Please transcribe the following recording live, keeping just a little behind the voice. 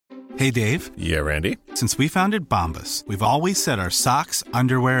Hey, Dave. Yeah, Randy. Since we founded Bombas, we've always said our socks,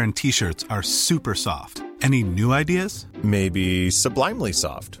 underwear, and T-shirts are super soft. Any new ideas? Maybe sublimely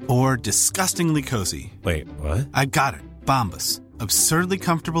soft. Or disgustingly cozy. Wait, what? I got it. Bombas. Absurdly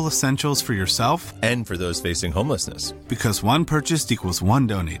comfortable essentials for yourself and for those facing homelessness. Because one purchased equals one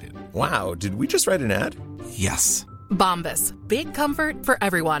donated. Wow, did we just write an ad? Yes. Bombas. Big comfort for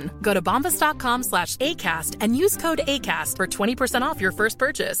everyone. Go to bombas.com/ACAST and use code ACAST for 20% off your first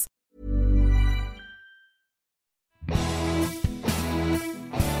purchase.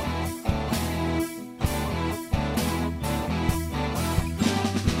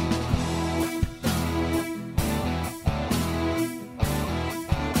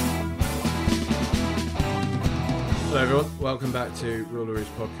 Hello everyone, welcome back to Ruleries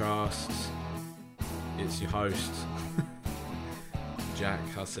Podcasts. It's your host, Jack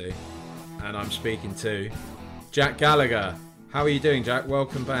Hussey, and I'm speaking to Jack Gallagher. How are you doing, Jack?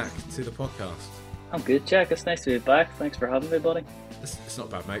 Welcome back to the podcast. I'm good, Jack. It's nice to be back. Thanks for having me, buddy. It's not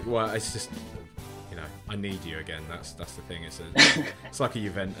bad, mate. Well, it's just, you know, I need you again. That's the thing. It's like a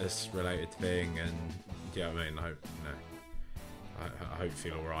Juventus-related thing, and you know what I mean. I hope, you know, I hope you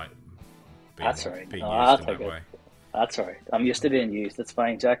feel all right. That's all right. Being No, used I'll in take that it. way. That's all right. I'm used to being used. It's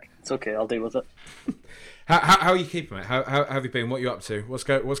fine, Jack. It's okay. I'll deal with it. How are you keeping, mate? How have you been? What are you up to? What's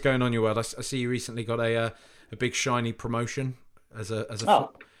going on in your world? I see you recently got a big shiny promotion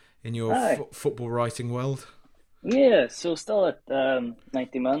in your football writing world. Yeah, so still at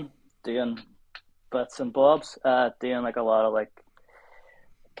 90 Man doing bits and bobs, doing like a lot of like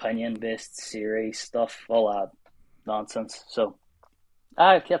opinion based series stuff, all that nonsense. So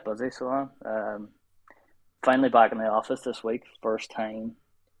I kept busy, so finally back in the office this week, first time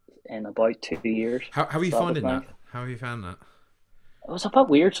in about 2 years. How are you finding that? How have you found that? It was a bit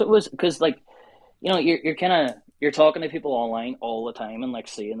weird. So it was because, like, you know, you're talking to people online all the time and like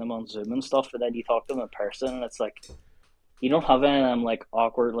seeing them on Zoom and stuff, and then you talk to them in person, and it's like you don't have any of them like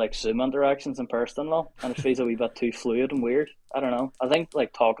awkward like Zoom interactions in person though, and it feels a wee bit too fluid and weird. I don't know. I think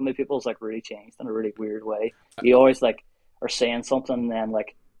like talking to people is like really changed in a really weird way. You always like are saying something and then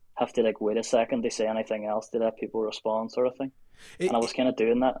like have to like wait a second to say anything else to let people respond, sort of thing. And I was kind of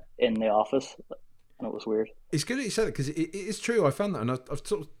doing that in the office, and it was weird. It's good that you said it because it is true. I found that, and I've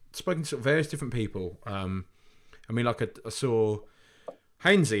sort of spoken to various different people. I mean, like I saw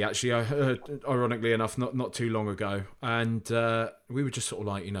Hainsey actually, I heard, ironically enough, not too long ago, and we were just sort of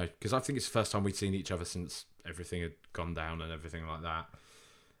like, you know, because I think it's the first time we'd seen each other since everything had gone down and everything like that,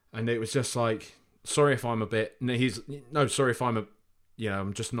 and it was just like, sorry if I'm a bit. Sorry if I'm a. You know,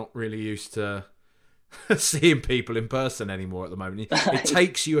 I'm just not really used to seeing people in person anymore at the moment. It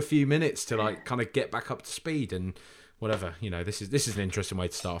takes you a few minutes to like kind of get back up to speed and whatever. You know, this is an interesting way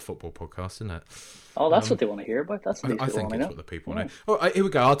to start a football podcast, isn't it? Oh, that's what they want to hear about. That's what I think it's what the people know. Oh, here we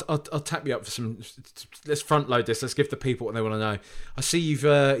go. I'll tap you up for some. Let's front load this. Let's give the people what they want to know. I see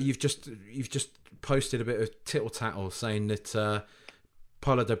you've just posted a bit of tittle tattle saying that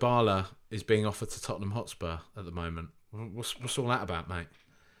Paulo Dybala is being offered to Tottenham Hotspur at the moment. What's all that about, mate?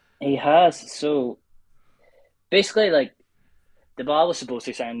 He has. So basically, like, Dybala was supposed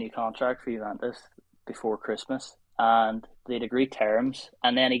to sign a new contract for Juventus before Christmas, and they'd agreed terms,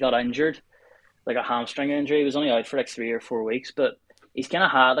 and then he got injured, like a hamstring injury. He was only out for like 3 or 4 weeks, but he's kind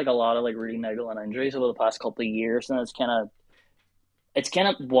of had like a lot of like really niggling injuries over the past couple of years, and it's kind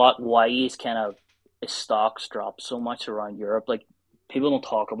of why his stocks dropped so much around Europe. Like, people don't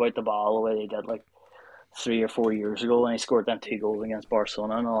talk about Dybala the way they did like 3 or 4 years ago when he scored them 2 goals against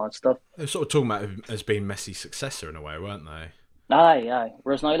Barcelona and all that stuff. They're sort of talking about him as being Messi's successor in a way, weren't they? Aye.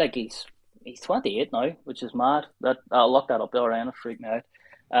 Whereas now, like, he's 28 now, which is mad. That I looked that up the other day and it freaked me out.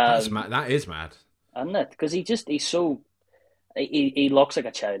 That's mad. That is mad, isn't it? Because he's so he looks like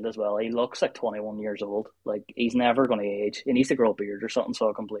a child as well. He looks like 21 years old. Like, he's never going to age. He needs to grow a beard or something so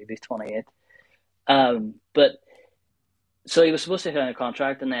I can believe he's 28. But so he was supposed to sign a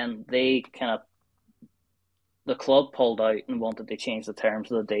contract, and then the club pulled out and wanted to change the terms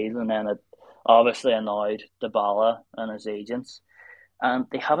of the deal, and then it obviously annoyed Dybala and his agents, and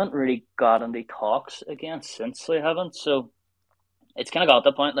they haven't really got into talks again since. They haven't, so it's kind of got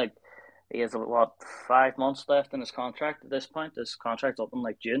to the point like he has 5 months left in his contract at this point. His contract's up in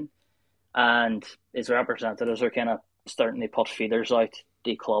like June, and his representatives are kind of starting to put feelers out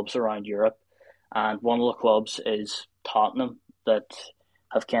to clubs around Europe, and one of the clubs is Tottenham, that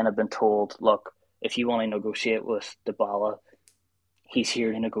have kind of been told, look, if you want to negotiate with Dybala, he's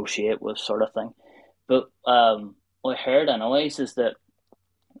here to negotiate with, sort of thing. But what I heard anyways is that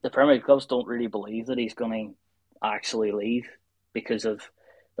the Premier League clubs don't really believe that he's going to actually leave because of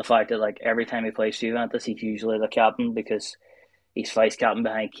the fact that, like, every time he plays Juventus, he's usually the captain because he's vice captain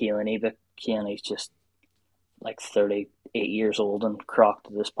behind Keelaney, but Keelaney's just like 38 years old and crocked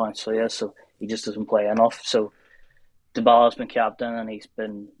at this point. So yeah, so he just doesn't play enough. So Dybala's been captain and he's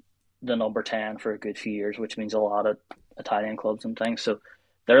been the number 10 for a good few years, which means a lot of Italian clubs and things. So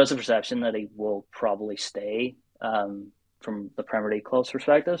there is a perception that he will probably stay from the Premier League clubs'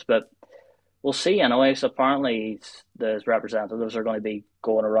 perspectives, but we'll see anyway. So apparently the representatives are going to be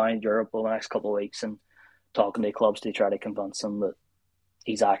going around Europe over the next couple of weeks and talking to clubs to try to convince them that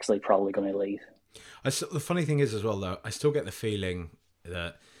he's actually probably going to leave. The funny thing is as well, though, I still get the feeling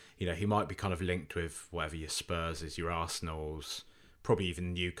that, you know, he might be kind of linked with whatever your Spurs is, your Arsenals, probably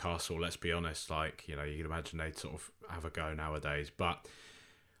even Newcastle, let's be honest. Like, you know, you can imagine they'd sort of have a go nowadays. But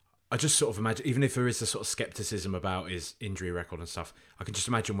I just sort of imagine, even if there is a sort of scepticism about his injury record and stuff, I can just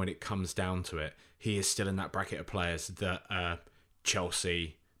imagine when it comes down to it, he is still in that bracket of players that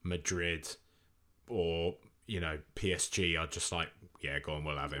Chelsea, Madrid, or, you know, PSG are just like, yeah, go on,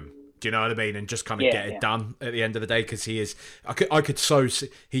 we'll have him. Do you know what I mean? And just kind of get it done at the end of the day, because he is. I could so see,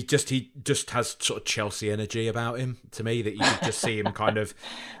 he just has sort of Chelsea energy about him to me, that you could just see him kind of.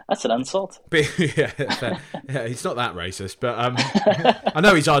 That's an insult. Yeah, he's not that racist, but I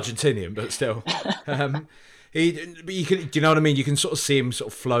know he's Argentinian, but still, you can. Do you know what I mean? You can sort of see him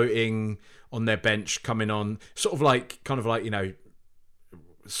sort of floating on their bench, coming on, sort of like you know.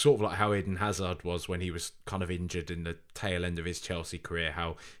 Sort of like how Eden Hazard was when he was kind of injured in the tail end of his Chelsea career,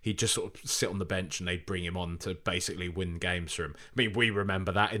 how he'd just sort of sit on the bench and they'd bring him on to basically win games for him. I mean, we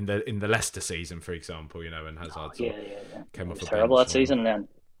remember that in the Leicester season, for example, you know, when Hazard came off the terrible bench. That season, and then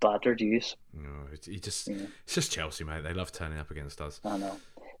battered use. No, it's just Chelsea, mate. They love turning up against us. I know,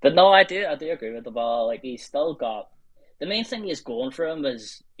 but no, I do agree with the ball. Like, he's still got, the main thing he's going for him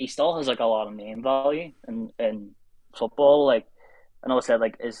is he still has like a lot of name value in football. Like, I know I said,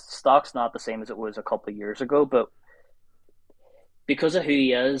 like, his stock's not the same as it was a couple of years ago, but because of who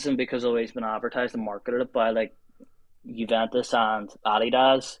he is and because of the way he's been advertised and marketed by, like, Juventus and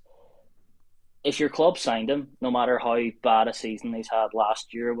Adidas, if your club signed him, no matter how bad a season he's had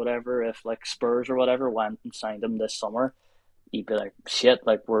last year or whatever, if, like, Spurs or whatever went and signed him this summer, you'd be like, shit,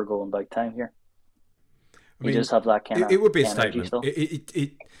 like, we're going big time here. I mean, just have that kind of. It would be a statement.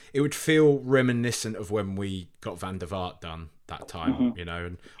 It would feel reminiscent of when we got Van der Vaart done that time, you know,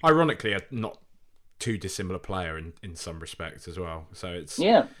 and ironically, a not too dissimilar player in some respects as well. So it's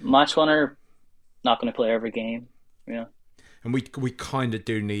match winner, not going to play every game, yeah. And we kind of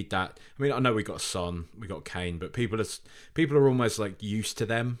do need that. I mean, I know we got Son, we got Kane, but people are almost like used to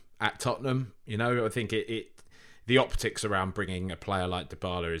them at Tottenham. You know, I think the optics around bringing a player like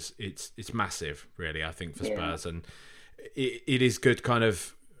Dybala is it's massive, really. I think for Spurs, and it is good. Kind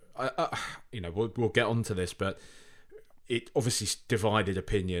of, you know, we'll get onto this, but it obviously divided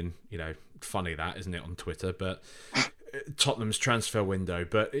opinion. You know, funny that, isn't it, on Twitter? But Tottenham's transfer window.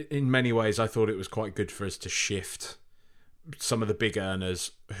 But in many ways, I thought it was quite good for us to shift some of the big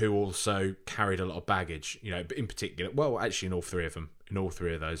earners who also carried a lot of baggage. You know, in particular, well, actually, in all three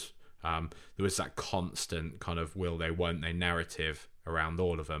of those. There was that constant kind of will they, won't they narrative around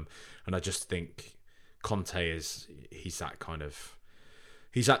all of them. And I just think Conte he's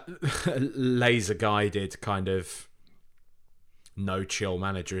that laser guided kind of no chill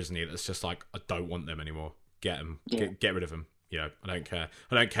manager, isn't he? That's just like, I don't want them anymore. Get them, get rid of them. You know, I don't care.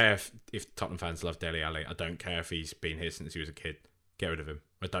 I don't care if Tottenham fans love Dele Alli. I don't care if he's been here since he was a kid. Get rid of him.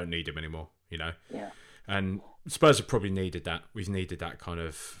 I don't need him anymore, you know? Yeah. And Spurs have probably needed that. We've needed that kind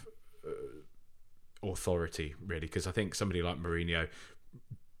of authority, really, because I think somebody like Mourinho,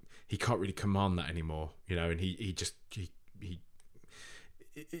 he can't really command that anymore, you know, and he just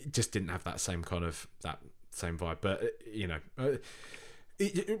didn't have that same vibe. But you know,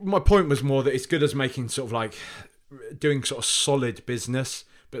 my point was more that it's good as making sort of like doing sort of solid business,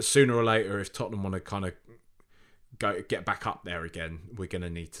 but sooner or later, if Tottenham want to kind of get back up there again, we're going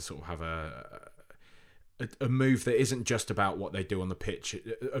to need to sort of have a move that isn't just about what they do on the pitch,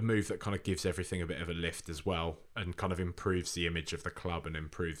 a move that kind of gives everything a bit of a lift as well, and kind of improves the image of the club and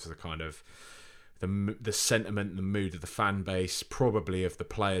improves the kind of the sentiment, the mood of the fan base, probably of the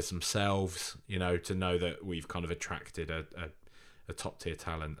players themselves, you know, to know that we've kind of attracted a top tier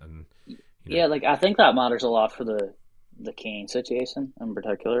talent. And you know. Yeah, like I think that matters a lot for the Kane situation in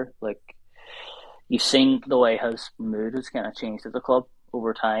particular. Like, you've seen the way his mood has kind of changed at the club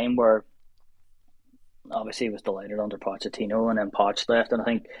over time, where obviously he was delighted under Pochettino, and then Poch left, and I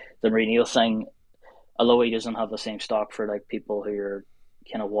think the Mourinho thing, although he doesn't have the same stock for like people who are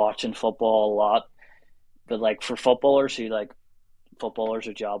kind of watching football a lot, but like for footballers who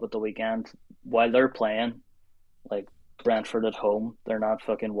job at the weekend while they're playing, like Brentford at home, they're not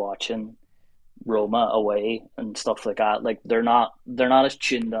fucking watching Roma away and stuff like that. Like they're not as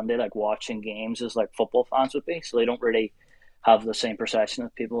tuned into like watching games as like football fans would be, so they don't really have the same perception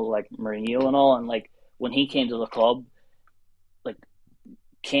of people like Mourinho and all. And like when he came to the club, like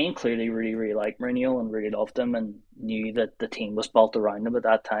Kane clearly really really liked Mourinho and really loved him and knew that the team was built around him at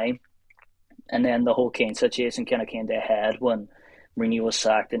that time. And then the whole Kane situation kind of came to a head when Mourinho was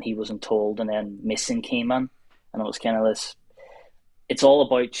sacked and he wasn't told, and then Mason came in, and it was kind of this. It's all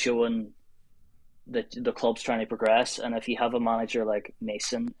about showing that the club's trying to progress, and if you have a manager like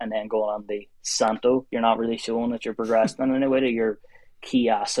Mason and then go on the Santo, you're not really showing that you're progressing in any way to your key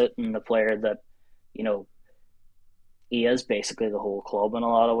asset and the player that, you know, he is basically the whole club in a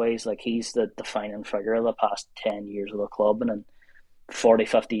lot of ways. Like he's the defining figure of the past 10 years of the club, and in 40,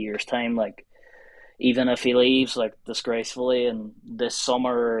 50 years time, like even if he leaves like disgracefully in this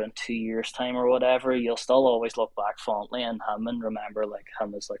summer or in 2 years time or whatever, you'll still always look back fondly on him and remember like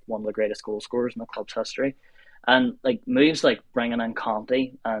him as like one of the greatest goal scorers in the club's history. And like moves like bringing in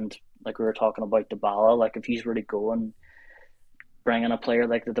Conte and like we were talking about Dybala, like if he's really going bringing a player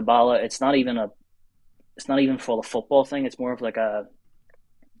like the Dybala, it's not even for the football thing. It's more of like a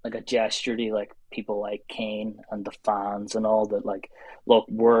gesture to like people like Kane and the fans and all that. Like, look,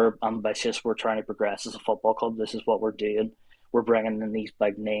 we're ambitious. We're trying to progress as a football club. This is what we're doing. We're bringing in these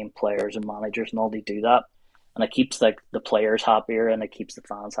big name players and managers and all. They do that, and it keeps like the players happier and it keeps the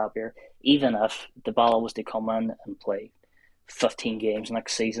fans happier. Even if Dybala was to come in and play 15 games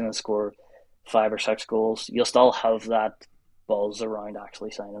next season and score 5 or 6 goals, you'll still have that buzz around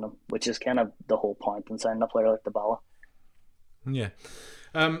actually signing him, which is kind of the whole point in signing a player like Dybala. Yeah.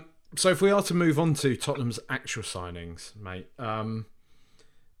 So if we are to move on to Tottenham's actual signings, mate,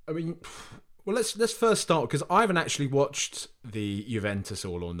 I mean, well, let's first start because I haven't actually watched the Juventus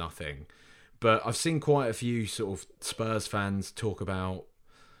All or Nothing, but I've seen quite a few sort of Spurs fans talk about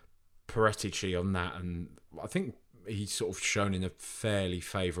Paratici on that, and I think he's sort of shown in a fairly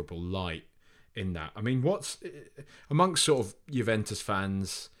favourable light in that. I mean, what's amongst sort of Juventus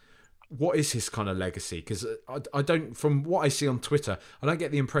fans? What is his kind of legacy? Because I don't, from what I see on Twitter, I don't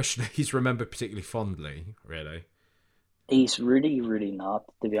get the impression that he's remembered particularly fondly, really. He's really, really not,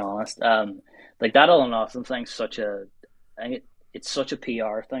 to be honest. Like that All or Nothing thing's I think it's such a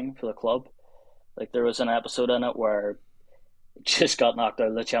PR thing for the club. Like there was an episode in it where it just got knocked out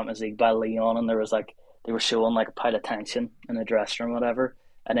of the Champions League by Lyon, and there was like, they were showing like a pile of tension in the dressing room or whatever,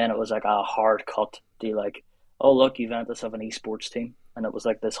 and then it was like a hard cut to like, oh look, Juventus have an esports team. And it was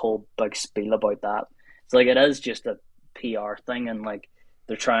like this whole big spiel about that. It's like it is just a PR thing, and like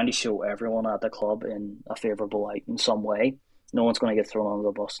they're trying to show everyone at the club in a favourable light in some way. No one's going to get thrown under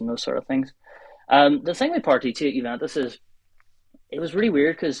the bus and those sort of things. The thing with Paratici at Juventus is it was really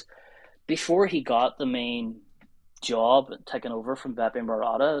weird because before he got the main job taken over from Beppe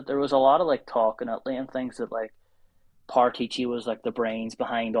Marotta, there was a lot of like talk in Italy and things that like Paratici was like the brains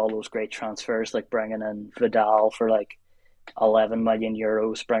behind all those great transfers, like bringing in Vidal for like 11 million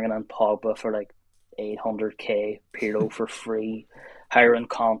euros, bringing in Pogba for like 800k, Pirlo for free, hiring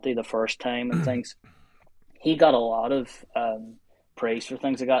Conte the first time and things. He got a lot of praise for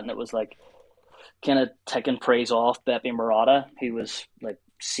things like that, and it was like kind of taking praise off Beppe Marotta, who was like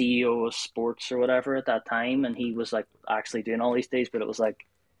CEO of sports or whatever at that time, and he was like actually doing all these things, but it was like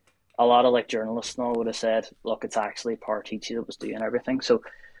a lot of like journalists and all would have said, look, it's actually Paratici that was doing everything. So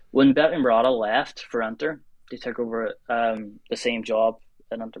when Beppe Marotta left for Inter, they took over the same job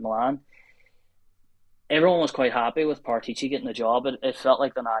at Inter Milan. Everyone was quite happy with Paratici getting the job. It felt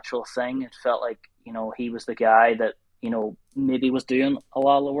like the natural thing. It felt like, you know, he was the guy that, you know, maybe was doing a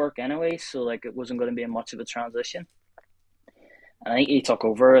lot of the work anyway, so like it wasn't going to be much of a transition. And I think he took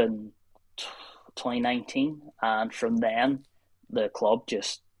over in 2019, and from then the club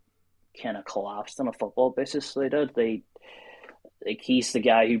just kind of collapsed on a football basis. So they did. Like he's the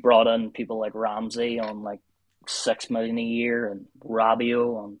guy who brought in people like Ramsey on like 6 million a year and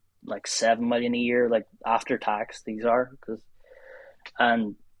Rabiot on like 7 million a year, like after tax these are,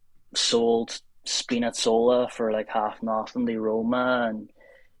 and sold Spinazzola for like half nothing to Roma, and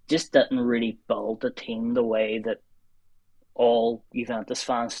just didn't really build the team the way that all Juventus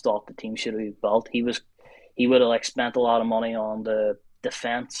fans thought the team should have built. He would have like spent a lot of money on the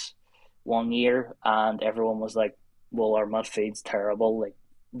defense one year, and everyone was like, well, our midfield's terrible, like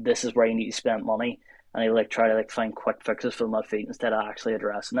this is where you need to spend money. And he like try to like find quick fixes for the midfield instead of actually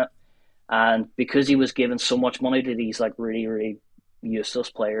addressing it. And because he was giving so much money to these like really, really useless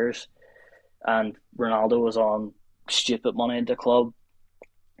players, and Ronaldo was on stupid money at the club,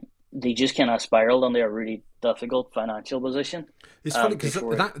 they just kind of spiraled into a really difficult financial position. It's funny because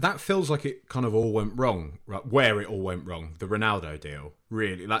that feels like it kind of all went wrong, right? Where it all went wrong, the Ronaldo deal,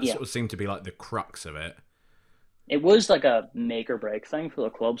 really. That sort of seemed to be like the crux of it. It was like a make or break thing for the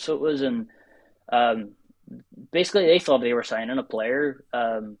club. So it was basically they thought they were signing a player,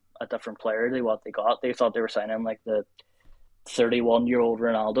 a different player than what they got. They thought they were signing like the 31-year-old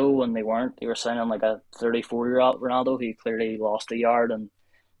Ronaldo when they weren't. They were signing like a 34-year-old Ronaldo who clearly lost a yard and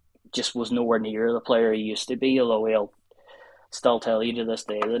just was nowhere near the player he used to be, although he'll still tell you to this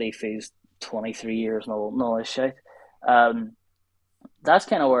day that he feels 23 years no this shit. That's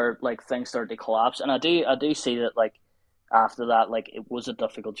kind of where like things started to collapse, and I do see that like after that, like it was a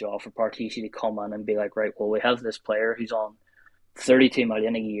difficult job for Paratici to come in and be like, right, well, we have this player who's on 32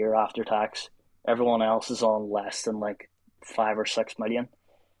 million a year after tax. Everyone else is on less than like 5 or 6 million.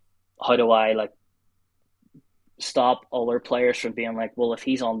 How do I like stop other players from being like, well, if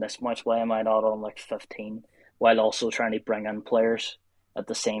he's on this much, why am I not on like 15? While also trying to bring in players at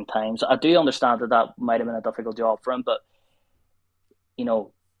the same time. So I do understand that might have been a difficult job for him, but you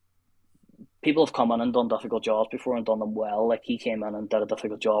know, people have come in and done difficult jobs before and done them well. Like he came in and did a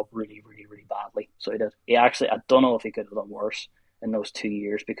difficult job really, really, really badly. So he did. He actually, I don't know if he could have done worse in those 2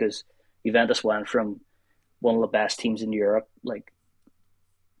 years because Juventus went from one of the best teams in Europe, like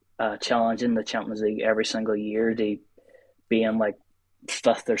challenging the Champions League every single year, to being like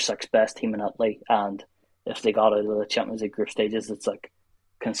 5th or 6th best team in Italy, and if they got out of the Champions League group stages, it's like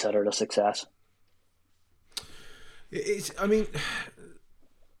considered a success. I mean,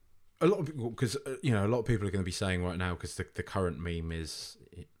 a lot of people, because a lot of people are going to be saying right now, because the current meme is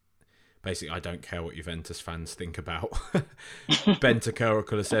basically, I don't care what Juventus fans think about Bentancur or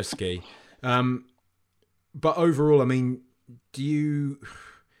Kulusevski. But overall, I mean, do you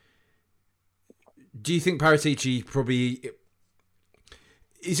think Paratici probably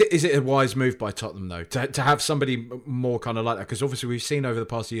is it a wise move by Tottenham though to have somebody more kind of like that? Because obviously we've seen over the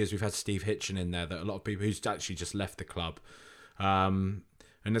past years we've had Steve Hitchen in there, that a lot of people who's actually just left the club, and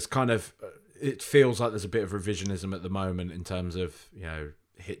it's kind of, it feels like there's a bit of revisionism at the moment in terms of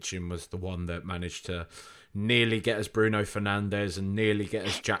Hitchen was the one that managed to nearly get us Bruno Fernandes and nearly get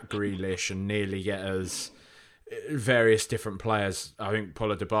us Jack Grealish and nearly get us various different players. I think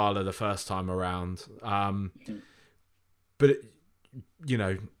Paulo Dybala the first time around, but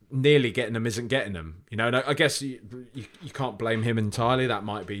nearly getting them isn't getting them. And I guess you can't blame him entirely. That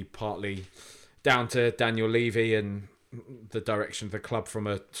might be partly down to Daniel Levy and the direction of the club from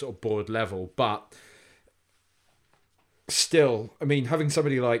a sort of board level, but still, I mean, having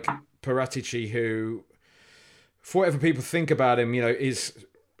somebody like Paratici, who, for whatever people think about him, is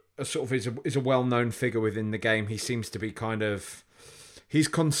a sort of is a well-known figure within the game. He seems to be he's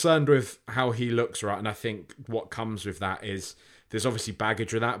concerned with how he looks, right? And I think what comes with that is there's obviously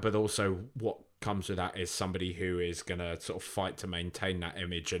baggage with that, but also what comes with that is somebody who is going to sort of fight to maintain that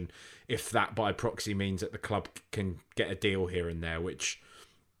image. And if that by proxy means that the club can get a deal here and there, which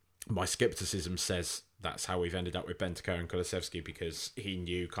my scepticism says that's how we've ended up with Bentancur and Kulusevski, because he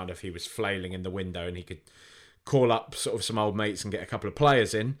knew kind of he was flailing in the window and he could call up sort of some old mates and get a couple of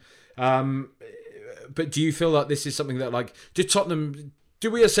players in. But do you feel like this is something that, like, do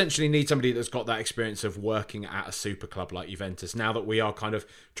we essentially need somebody that's got that experience of working at a super club like Juventus, now that we are kind of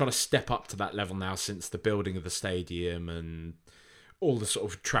trying to step up to that level now since the building of the stadium and all the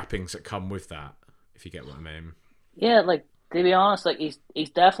sort of trappings that come with that, if you get what I mean? Yeah, like, to be honest, like, he's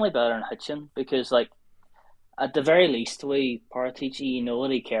definitely better than Hitchen, because, like, at the very least, Paratici,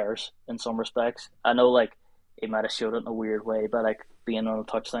 that he cares in some respects. I know, like, he might have showed it in a weird way by, like, being on a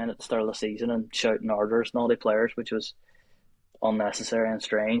touchline at the start of the season and shouting orders and all the players, which was unnecessary and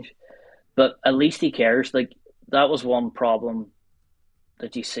strange. But at least he cares. Like, that was one problem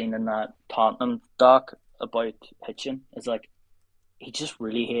that you've seen in that Tottenham doc about Hitchen, is like, he just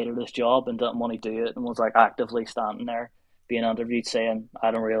really hated his job and didn't want to do it, and was like actively standing there being interviewed saying,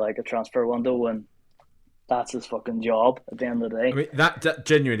 I don't really like a transfer window, and that's his fucking job at the end of the day. I mean, that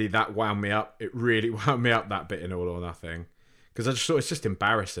genuinely, that wound me up. It really wound me up, that bit in All or Nothing, because I just thought it's just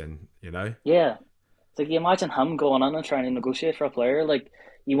embarrassing, Yeah. It's like, you imagine him going in and trying to negotiate for a player. Like,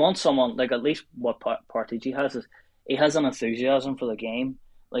 you want someone, like, at least what Paratici has is, he has an enthusiasm for the game.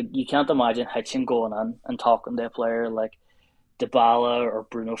 Like, you can't imagine Hitchen going in and talking to a player like Dybala or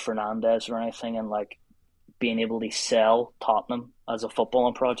Bruno Fernandes or anything, and, like, being able to sell Tottenham as a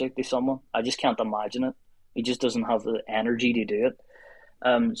footballing project to someone. I just can't imagine it. He just doesn't have the energy to do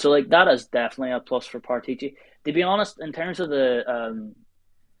it. So, like, that is definitely a plus for Paratici. To be honest, in terms of the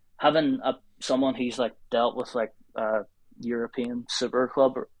having someone who's, like, dealt with, like, European super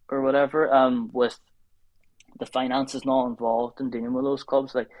club or whatever, with the finances not involved in dealing with those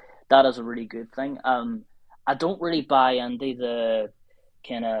clubs, like, that is a really good thing. I don't really buy into the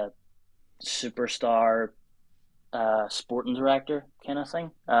kind of superstar sporting director kind of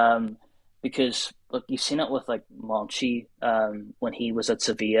thing. Because look, you've seen it with like Monchi when he was at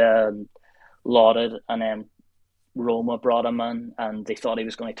Sevilla and lauded, and then Roma brought him in, and they thought he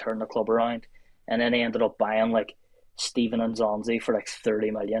was going to turn the club around, and then they ended up buying like Steven Nzonzi for like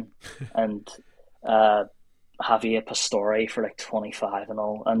 30 million, and Javier Pastore for like 25 and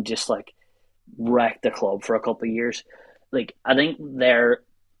all, and just like wrecked the club for a couple of years. Like, I think their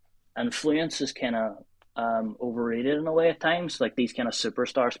influence is kind of overrated in a way at times. Like these kind of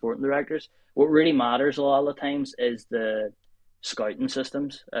superstar sporting directors, what really matters a lot of the times is the scouting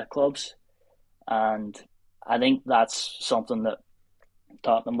systems at clubs, and I think that's something that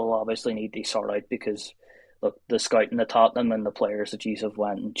Tottenham will obviously need to sort out, because look, the scouting at Tottenham and the players that you have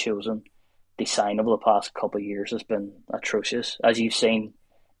went and chosen to sign over the past couple of years has been atrocious, as you've seen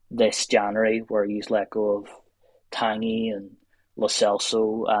this January, where he's let go of Tanguy and Lo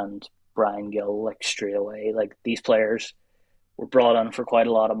Celso and Brian Gill like straight away. Like, these players were brought in for quite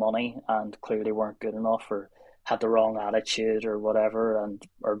a lot of money and clearly weren't good enough, or had the wrong attitude or whatever, and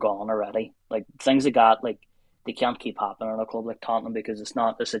are gone already. Like, things like that, like, they can't keep happening in a club like Tottenham, because it's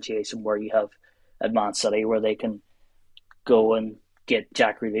not a situation where you have at Man City where they can go and get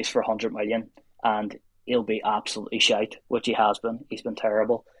Jack Grealish for 100 million and he'll be absolutely shite, which he has been. He's been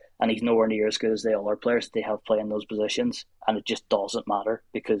terrible, and he's nowhere near as good as the other players they have playing those positions, and it just doesn't matter,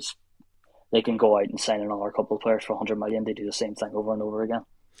 because they can go out and sign another couple of players for 100 million. They do the same thing over and over again.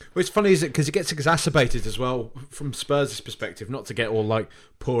 Well, it's funny, is it, because it gets exacerbated as well from Spurs' perspective, not to get all like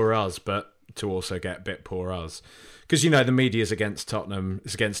poor us, but to also get a bit poor us. Because, you know, the media is against Tottenham,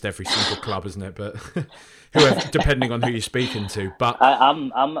 it's against every single club, isn't it? But whoever, depending on who you're speaking to. But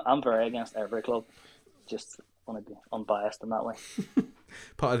I'm very against every club. Just want to be unbiased in that way.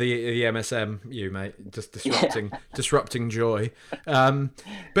 Part of the MSM, you mate, just disrupting joy.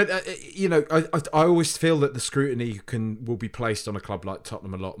 But you know, I always feel that the scrutiny will be placed on a club like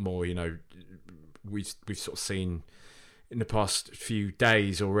Tottenham a lot more. You know, we've sort of seen in the past few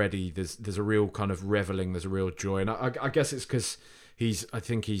days already. There's a real kind of reveling. There's a real joy, and I guess it's because I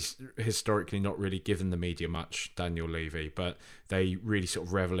think he's historically not really given the media much, Daniel Levy, but they really sort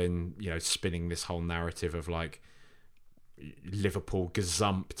of revel in, you know, spinning this whole narrative of like Liverpool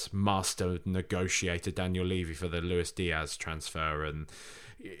gazumped master negotiator Daniel Levy for the Luis Diaz transfer, and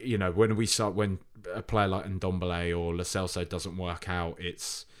you know, when a player like Ndombele or Lo Celso doesn't work out,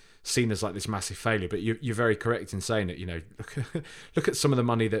 it's seen as like this massive failure. But you're very correct in saying that, you know, look at some of the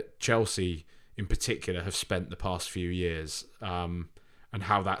money that Chelsea in particular have spent the past few years, and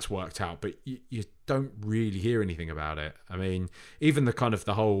how that's worked out, but you don't really hear anything about it. I mean, even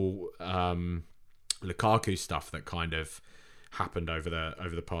the whole Lukaku stuff that kind of happened over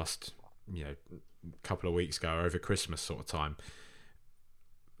the past, you know, couple of weeks ago, over Christmas sort of time.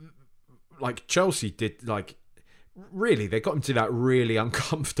 Like, Chelsea did, like, really, they got into that really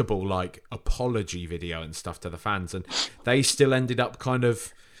uncomfortable like apology video and stuff to the fans, and they still ended up kind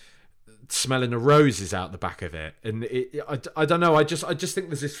of smelling the roses out the back of it. And I don't know, I just think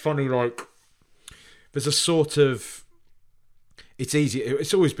there's this funny, like, there's a sort of,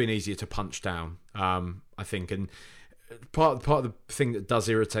 it's always been easier to punch down, I think, and part of the thing that does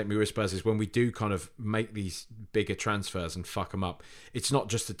irritate me with Spurs is when we do kind of make these bigger transfers and fuck them up, it's not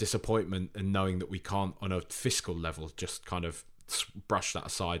just a disappointment and knowing that we can't on a fiscal level just kind of brush that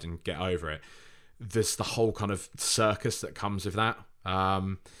aside and get over it. There's the whole kind of circus that comes with that.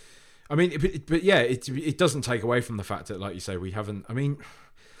 I mean, but yeah, it doesn't take away from the fact that, like you say, we haven't. I mean,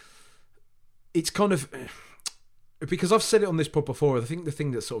 it's kind of, because I've said it on this pod before. I think the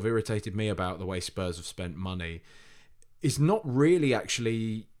thing that sort of irritated me about the way Spurs have spent money is not really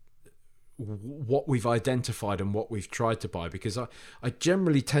actually what we've identified and what we've tried to buy. Because I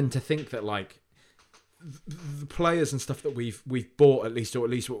generally tend to think that, like, the players and stuff that we've bought, at least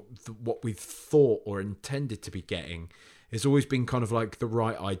what we've thought or intended to be getting, has always been kind of like the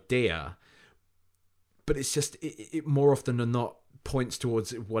right idea, but it's just it more often than not points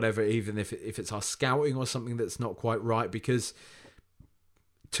towards whatever, even if it's our scouting or something that's not quite right, because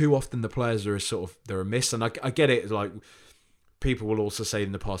too often the players are they're a miss. And I get it, like, people will also say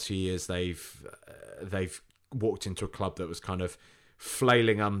in the past few years they've walked into a club that was kind of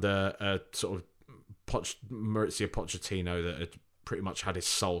flailing under a sort of Maurizio Pochettino that had pretty much had his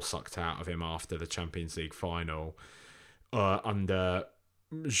soul sucked out of him after the Champions League final. Under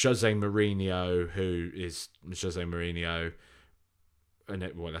Jose Mourinho, who is Jose Mourinho,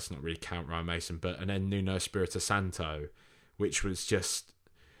 and let's not really count Ryan Mason, and then Nuno Espirito Santo, which was just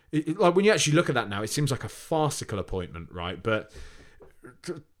like, when you actually look at that now, it seems like a farcical appointment, right? But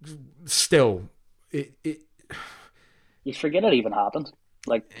still, it You forget it even happened.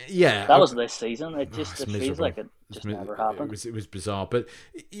 Like, yeah, that was this season. It feels miserable. like it just never happened. It was bizarre, but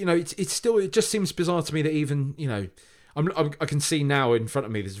it's still, it just seems bizarre to me that even I can see now in front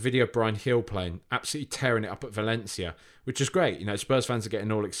of me this video of Bryan Gil playing, absolutely tearing it up at Valencia, which is great. Spurs fans are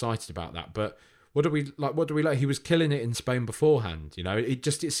getting all excited about that, but what do we like? He was killing it in Spain beforehand.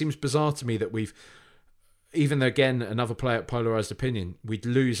 It seems bizarre to me that we've, even though, again, another player at polarised opinion, we'd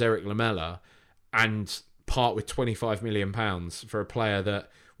lose Eric Lamela and part with £25 million for a player that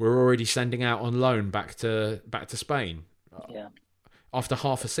we're already sending out on loan back to Spain. Yeah. After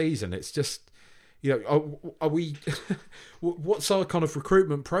half a season, it's just, are we? What's our kind of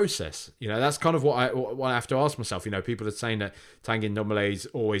recruitment process? That's kind of what I have to ask myself. People are saying that Tanguy Ndombele's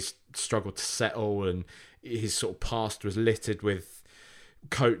always struggled to settle, and his sort of past was littered with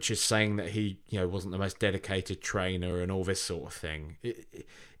coaches saying that he, wasn't the most dedicated trainer and all this sort of thing.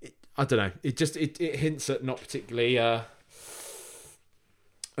 I don't know. It just it hints at not particularly not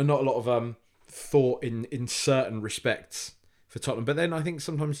a lot of thought in certain respects for Tottenham. But then I think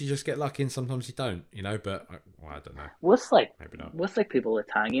sometimes you just get lucky and sometimes you don't. But I don't know. Maybe not. With people like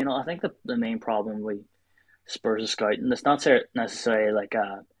Tanguy, I think the main problem with Spurs scouting, it's not necessarily like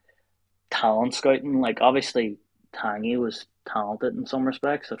talent scouting. Like, obviously Tanguy was talented in some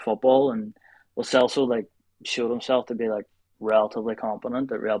respects at football, and Lo Celso showed himself to be relatively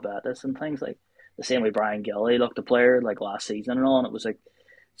competent at Real Betis and things. Like the same way Bryan Gil, he looked a player last season and all, and it was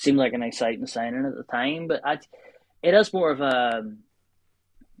seemed like an exciting signing at the time. But it is more of a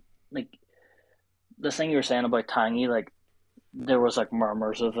the thing you were saying about Tanguy, there was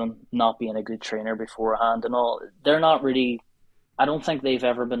murmurs of him not being a good trainer beforehand and all. They're not really. I don't think they've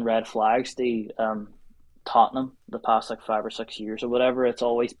ever been red flags to Tottenham the past 5 or 6 years or whatever. It's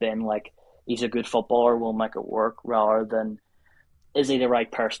always been he's a good footballer, we'll make it work, rather than is he the right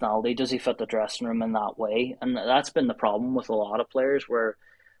personality? Does he fit the dressing room in that way? And that's been the problem with a lot of players where,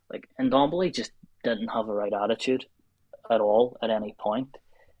 Ndombele just didn't have the right attitude at all at any point.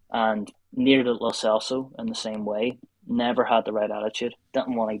 And neither did Lo Celso in the same way. Never had the right attitude.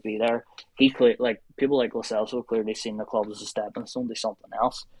 Didn't want to be there. He people like Lo Celso clearly seen the club as a stepping stone to something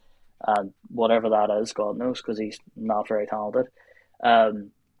else. And whatever that is, God knows, because he's not very talented.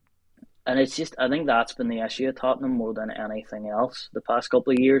 And it's just, I think that's been the issue at Tottenham more than anything else the past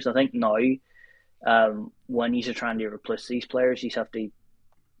couple of years. I think now, when you're trying to replace these players, you have to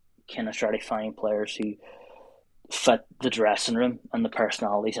kind of try to find players who fit the dressing room and the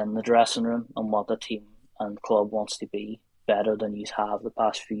personalities in the dressing room and what the team and club wants to be better than you have the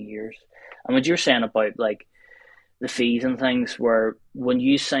past few years. And what you're saying about the fees and things, where when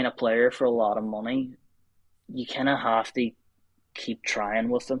you sign a player for a lot of money, you kind of have to keep trying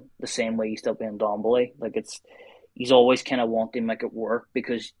with them the same way you still be in Ndombele. He's always kind of wanting to make it work,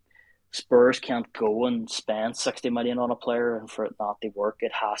 because Spurs can't go and spend 60 million on a player and for it not to work.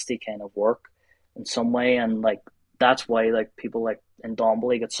 It has to kind of work in some way, and that's why people like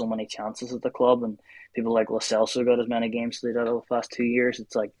Ndombele get so many chances at the club, and people like Lo Celso got as many games as they did over the past 2 years.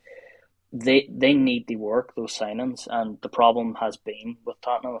 It's they need to work those signings, and the problem has been with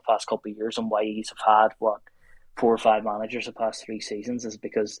Tottenham the past couple of years, and why he's have had 4 or 5 managers the past 3 seasons, is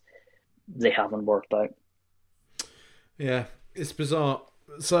because they haven't worked out. Yeah, it's bizarre.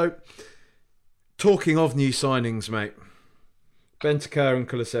 So, talking of new signings, mate, Bentancur and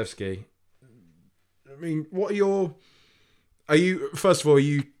Kulusevski. I mean, what are you? First of all,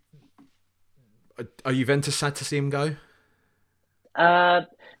 are Juventus sad to see him go?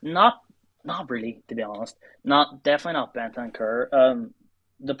 Not really, to be honest. Definitely not Bentancur.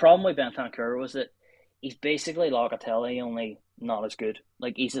 The problem with Bentancur was that he's basically Locatelli, only not as good.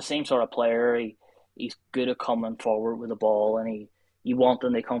 He's the same sort of player. He's good at coming forward with the ball, and you want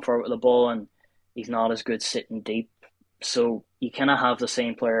him to come forward with the ball, and he's not as good sitting deep. So you kind of have the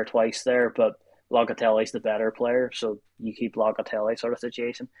same player twice there, but Locatelli's the better player, so you keep Locatelli sort of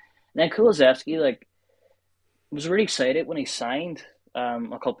situation. And then Kulusevski, was really excited when he signed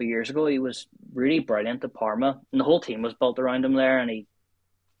a couple of years ago. He was really brilliant at Parma, and the whole team was built around him there, and he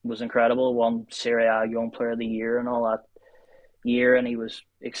was incredible. Won Serie A Young Player of the Year and all that year, and he was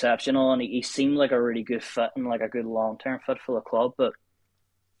exceptional, and he seemed like a really good fit and a good long-term fit for the club, but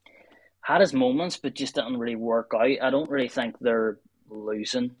had his moments, but just didn't really work out. I don't really think they're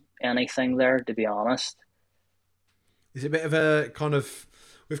losing anything there, to be honest. Is it a bit of a kind of,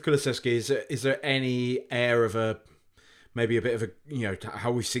 with Kulusevski, is there any air of maybe a bit of how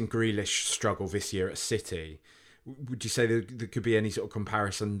we've seen Grealish struggle this year at City? Would you say there could be any sort of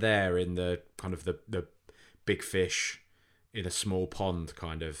comparison there in the kind of the big fish in a small pond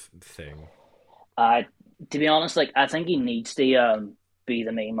kind of thing? To be honest, I think he needs to be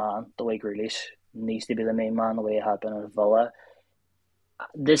the main man the way Grealish needs to be the main man the way he had been at Villa.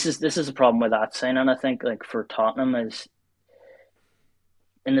 This is a problem with that signing. I think like for Tottenham is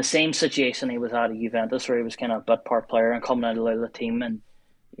in the same situation he was at Juventus, where he was kind of a bit part player and coming out of the team, and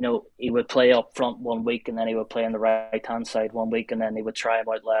he would play up front one week and then he would play on the right hand side one week and then he would try him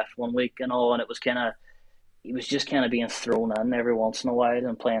out left one week and it was he was just kind of being thrown in every once in a while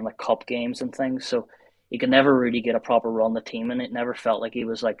and playing like cup games and things. So he could never really get a proper run the team, and it never felt like he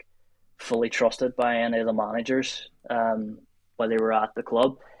was like fully trusted by any of the managers while they were at the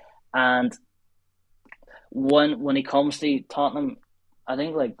club. And when he comes to Tottenham, I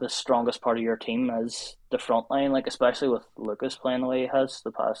think like the strongest part of your team is the front line, like especially with Lucas playing the way he has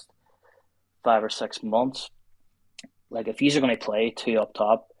the past 5 or 6 months. Like if you're going to play two up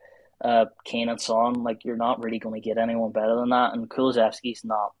top, Kane and Son, like you're not really going to get anyone better than that. And Kulusevski's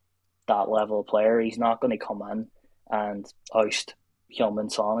not that level of player. He's not going to come in and oust Heung-min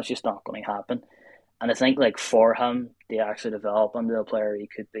Son. It's just not going to happen. And I think like for him to actually develop into the player he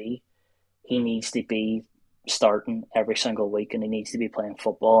could be, he needs to be starting every single week, and he needs to be playing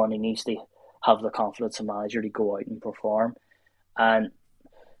football, and he needs to have the confidence of manager to go out and perform. And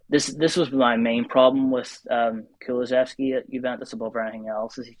this was my main problem with Kulusevski at Juventus above everything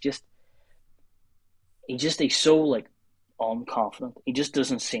else, is he's so like unconfident. He just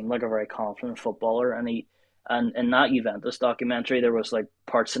doesn't seem like a very confident footballer. And in that Juventus documentary, there was like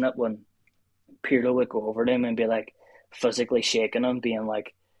parts in it when Pirlo would go over to him and be like physically shaking him, being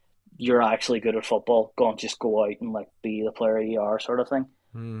like, "You're actually good at football. Just go out and like be the player you are," sort of thing.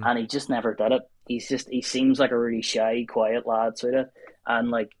 And he just never did it. He seems like a really shy, quiet lad, sort of. And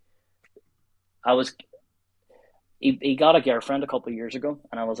like, he got a girlfriend a couple of years ago,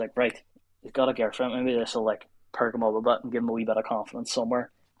 and I was like, right, he's got a girlfriend. Maybe this will like perk him up a bit and give him a wee bit of confidence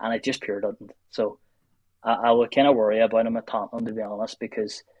somewhere. And it just pure didn't. So I would kind of worry about him at Tottenham, to be honest,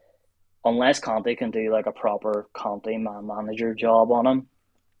 because unless Conte can do like a proper Conte man manager job on him,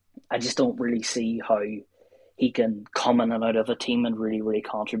 I just don't really see how he can come in and out of a team and really, really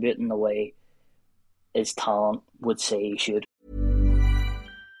contribute in the way his talent would say he should.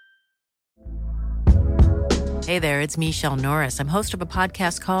 Hey there, it's Michelle Norris. I'm host of a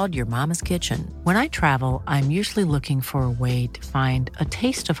podcast called Your Mama's Kitchen. When I travel, I'm usually looking for a way to find a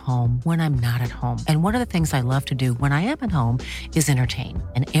taste of home when I'm not at home. And one of the things I love to do when I am at home is entertain.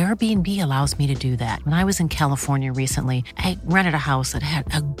 And Airbnb allows me to do that. When I was in California recently, I rented a house that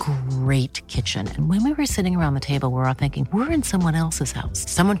had a great kitchen. And when we were sitting around the table, we were all thinking, we're in someone else's house.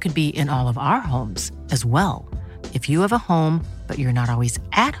 Someone could be in all of our homes as well. If you have a home, but you're not always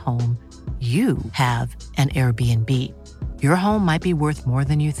at home, you have an Airbnb. Your home might be worth more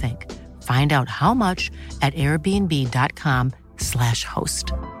than you think. Find out how much at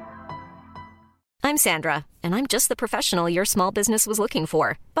airbnb.com/host. I'm Sandra, and I'm just the professional your small business was looking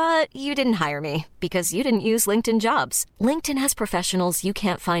for. But you didn't hire me because you didn't use LinkedIn Jobs. LinkedIn has professionals you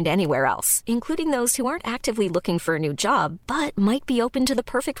can't find anywhere else, including those who aren't actively looking for a new job, but might be open to the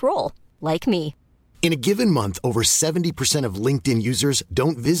perfect role, like me. In a given month, over 70% of LinkedIn users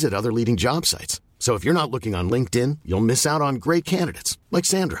don't visit other leading job sites. So if you're not looking on LinkedIn, you'll miss out on great candidates like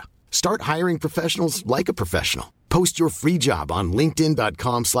Sandra. Start hiring professionals like a professional. Post your free job on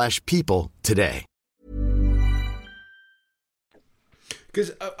linkedin.com/people today.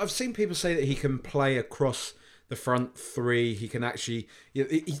 Because I've seen people say that he can play across the front three. He can actually,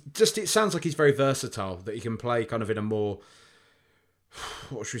 it sounds like he's very versatile, that he can play kind of in a more,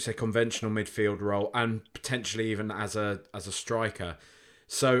 what should we say, conventional midfield role, and potentially even as a striker.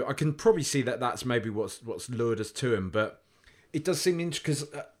 So I can probably see that that's maybe what's lured us to him. But it does seem interesting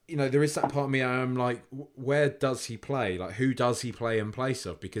because there is that part of me. I'm like, where does he play? Like, who does he play in place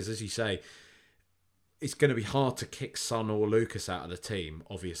of? Because as you say, it's going to be hard to kick Son or Lucas out of the team,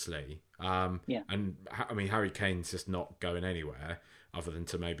 obviously. Yeah. And I mean, Harry Kane's just not going anywhere other than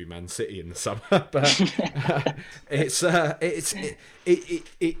to maybe Man City in the summer. But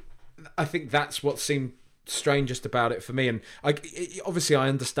I think that's what seemed strangest about it for me. And obviously I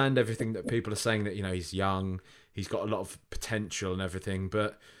understand everything that people are saying, that he's young, he's got a lot of potential and everything.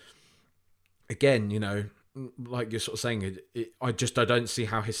 But again, like you're sort of saying, I don't see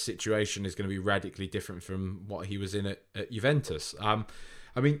how his situation is going to be radically different from what he was in at Juventus.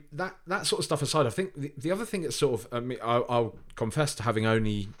 I mean, that sort of stuff aside, I think the other thing that's sort of, I'll confess to having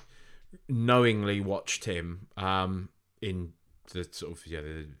only knowingly watched him in the sort of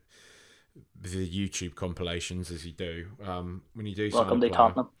the YouTube compilations, as you do when you do. Welcome to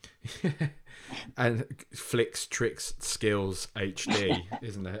Tottenham. And Flicks, Tricks, Skills HD,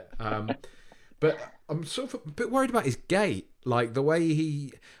 isn't it? But I'm sort of a bit worried about his gait, like the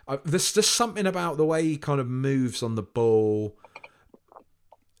way there's just something about the way he kind of moves on the ball.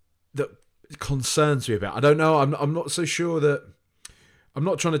 that concerns me about. I don't know. I'm not so sure that. I'm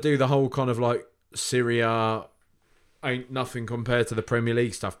not trying to do the whole kind of like Syria ain't nothing compared to the Premier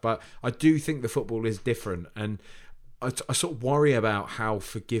League stuff, but I do think the football is different, and I sort of worry about how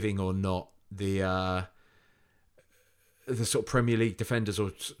forgiving or not the sort of Premier League defenders,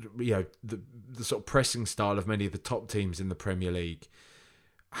 or the sort of pressing style of many of the top teams in the Premier League,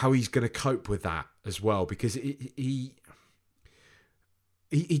 how he's going to cope with that as well, because he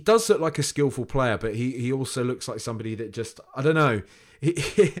does look like a skillful player, but he also looks like somebody that just, I don't know.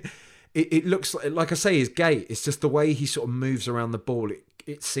 It looks like I say, his gait. It's just the way he sort of moves around the ball.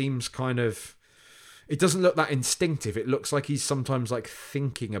 It seems kind of. It doesn't look that instinctive. It looks like he's sometimes like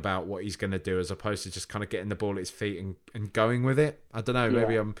thinking about what he's going to do, as opposed to just kind of getting the ball at his feet and going with it. I don't know. Yeah.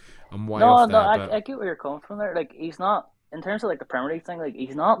 Maybe I'm way off there. I get where you're coming from there. Like, he's not, in terms of like the Premier League thing. Like,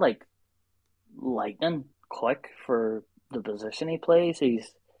 he's not like lightning quick for the position he plays.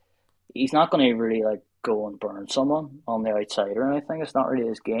 He's not going to really like go and burn someone on the outside or anything. It's not really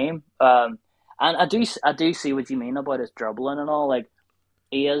his game. And I do see what you mean about his dribbling and all. Like,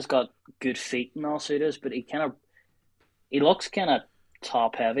 he has got good feet and all, so it is, but he looks kind of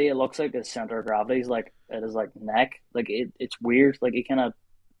top heavy. It looks like his center of gravity is like at his like neck. Like, it's weird. Like, he kind of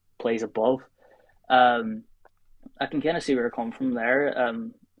plays above. I can kind of see where it comes from there.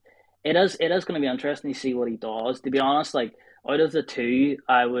 It is going to be interesting to see what he does. To be honest, like, out of the two,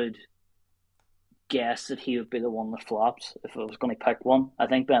 I would guess that he would be the one that flops if I was going to pick one. I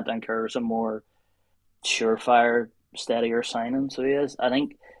think Bentancur is a more surefire, steadier signing, so he is. I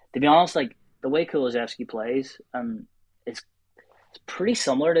think, to be honest, like, the way Kulusevski plays, it's pretty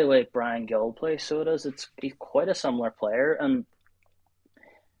similar to the way Brian Gill plays, so it is. He's quite a similar player, and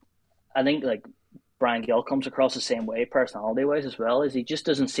I think like Brian Gill comes across the same way personality-wise as well. Is he just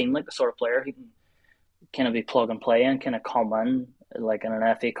doesn't seem like the sort of player who can kind of be plug and play and kind of come in like in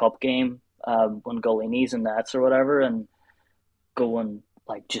an FA Cup game when Golini's in nets or whatever, and go and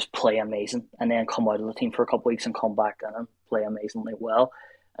like just play amazing, and then come out of the team for a couple of weeks and come back in and play amazingly well.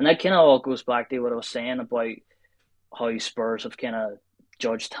 And that kind of all goes back to what I was saying about how Spurs have kind of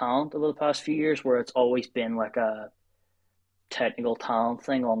judged talent over the past few years, where it's always been like a technical talent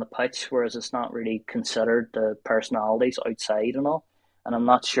thing on the pitch, whereas it's not really considered the personalities outside and all. And I'm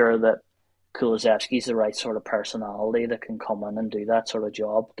not sure that Kulusevski's the right sort of personality that can come in and do that sort of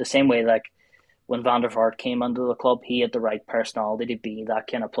job. The same way, like, when Van der Vaart came into the club, he had the right personality to be that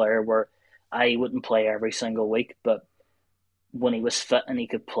kind of player where I wouldn't play every single week, but when he was fit and he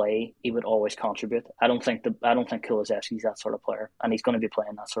could play, he would always contribute. I don't think Kulusevski's that sort of player, and he's going to be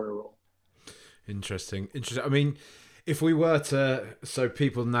playing that sort of role. Interesting. I mean, if we were to, so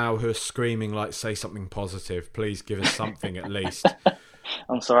people now who are screaming, like, say something positive, please give us something at least.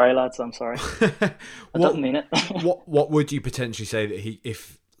 I'm sorry, lads. I'm sorry. I didn't mean it. What would you potentially say that he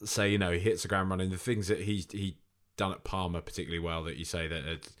hits the ground running? The things that he done at Parma particularly well, that you say that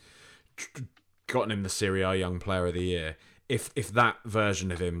had gotten him the Serie A Young Player of the Year. If that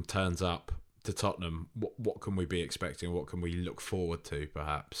version of him turns up to Tottenham, what can we be expecting? What can we look forward to,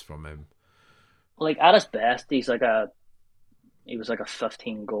 perhaps, from him? Like, at his best, he was like a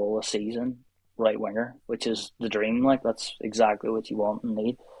 15 goal a season right winger, which is the dream. Like, that's exactly what you want and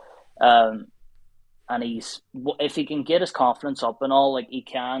need. And if he can get his confidence up and all, like,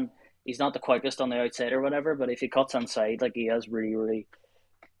 he's not the quickest on the outside or whatever, but if he cuts inside, like, he has really,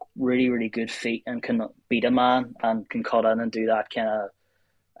 really good feet and can beat a man and can cut in and do that kind of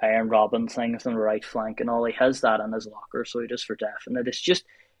Iron Robin thing from the right flank and all. He has that in his locker, so he does for definite.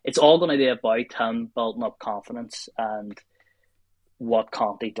 It's all going to be about him building up confidence and what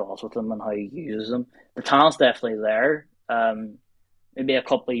Conte does with him and how he uses him. The talent's definitely there. Maybe a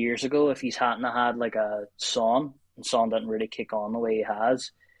couple of years ago, if he's hadn't had like a Son, and Son didn't really kick on the way he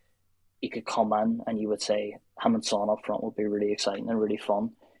has, he could come in and you would say him and Son up front would be really exciting and really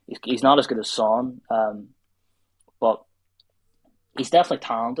fun. He's not as good as Son, but he's definitely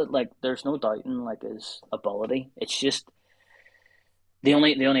talented. Like, there's no doubting like his ability. It's just the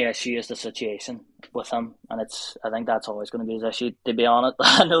only issue is the situation with him, and I think that's always going to be his issue. To be honest,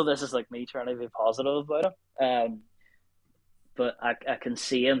 I know this is like me trying to be positive about him, but I can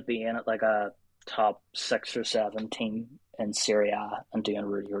see him being at like a top 6 or 7 team in Serie A and doing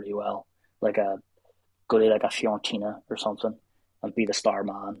really, really well. Like go to like a Fiorentina or something and be the star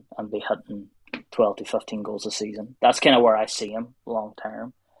man and be hitting 12 to 15 goals a season. That's kind of where I see him long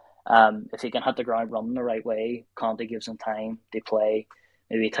term. If he can hit the ground running the right way, Conte gives him time to play.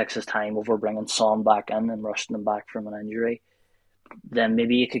 Maybe he takes his time over bringing Son back in and rushing him back from an injury. Then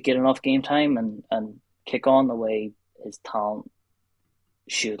maybe he could get enough game time and kick on the way his talent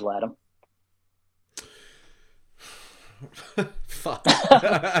should let him. Fuck.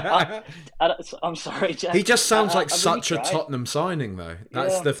 I'm sorry, Jack. He just sounds like I such really a tried. Tottenham signing, though.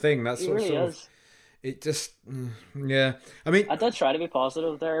 That's the thing. That's He what really sort of, is. it just, yeah. I mean, I did try to be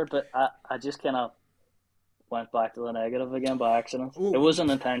positive there, but I just kind of went back to the negative again by accident. Ooh. It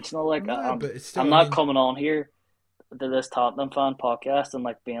wasn't intentional. Like No, but it's still, I'm not coming on here to this Tottenham fan podcast and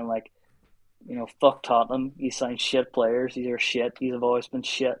like being like, fuck Tottenham. You sign shit players. These are shit. These have always been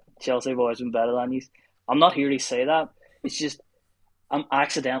shit. Chelsea have always been better than you. I'm not here to say that. It's just I'm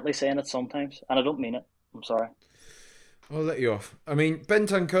accidentally saying it sometimes, and I don't mean it. I'm sorry. I'll let you off. I mean,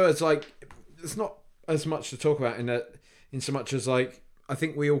 Bentancur is like, there's not as much to talk about in so much as like, I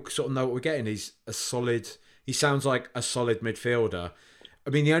think we all sort of know what we're getting. He's a solid. He sounds like a solid midfielder. I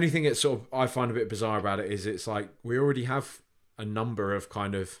mean, the only thing that sort of I find a bit bizarre about it is it's like we already have a number of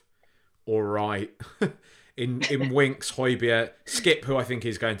kind of all right in Winks, Højbjerg, Skip, who I think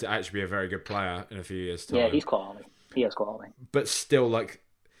is going to actually be a very good player in a few years' time. Yeah, he's quality. He has quality. But still, like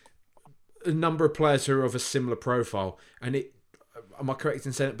a number of players who are of a similar profile. And am I correct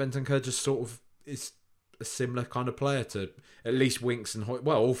in saying that Bentancur just sort of is a similar kind of player to at least Winks and Højbjerg?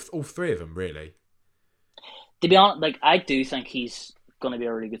 Well, all three of them really. To be honest, like I do think he's going to be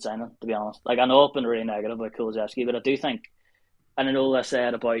a really good signing. To be honest, like I know I've been really negative about Kulusevski, but I do think, and I know I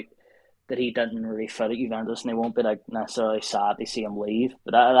said about that he didn't really fit at Juventus, and they won't be like necessarily sad to see him leave.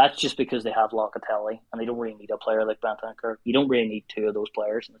 But that's just because they have Locatelli, and they don't really need a player like Bentancur. You don't really need two of those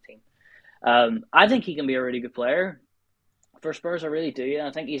players in the team. I think he can be a really good player for Spurs. I really do, and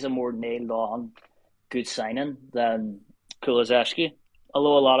I think he's a more nailed on good signing than Kulusevski.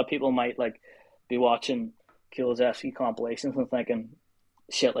 Although a lot of people might like be watching Kulusevski compilations and thinking,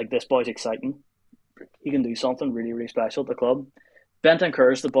 shit, like this boy's exciting. He can do something really, really special at the club.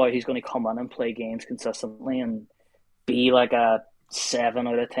 Bentancur is the boy who's going to come in and play games consistently and be like a 7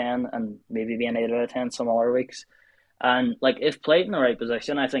 out of 10 and maybe be an 8 out of 10 some other weeks. And like if played in the right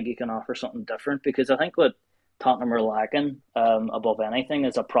position, I think he can offer something different, because I think what Tottenham are lacking above anything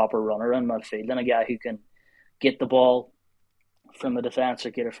is a proper runner in midfield and a guy who can get the ball from the defence or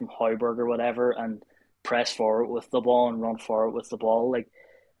get it from Højbjerg or whatever and press forward with the ball and run forward with the ball. Like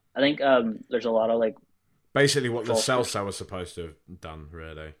I think there's a lot of like basically what the Celso was supposed to have done,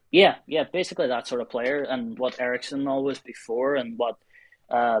 really. Yeah, basically that sort of player, and what Eriksen was before, and what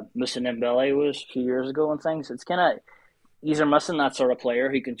Moussa Dembele was a few years ago and things. It's kind of, these are missing that sort of player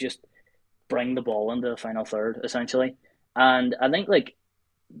who can just bring the ball into the final third, essentially. And I think like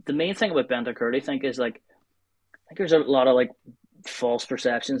the main thing about Bentancur, I think, is like I think there's a lot of like false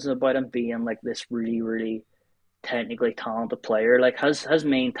perceptions about him being like this really, really technically talented player. Like his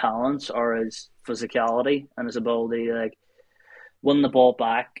main talents are his physicality and his ability to like win the ball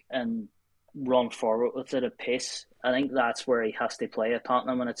back and run forward with it at pace. I think that's where he has to play at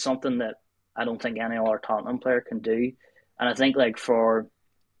Tottenham, and it's something that I don't think any other Tottenham player can do. And I think like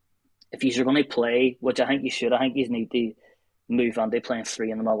if you're going to play, which I think you should, I think you need to move on to playing 3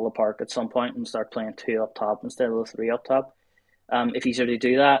 in the middle of the park at some point and start playing 2 up top instead of the 3 up top. If he's to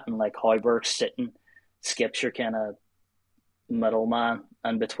do that, and like Højbjerg sitting, Skip's your kind of middleman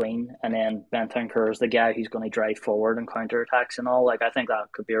in between, and then Bentancur is the guy who's going to drive forward and counter attacks and all. Like I think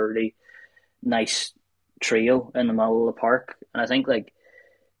that could be a really nice trio in the middle of the park, and I think like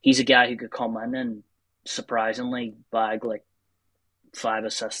he's a guy who could come in and surprisingly bag like 5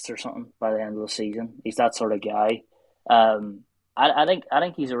 assists or something by the end of the season. He's that sort of guy. I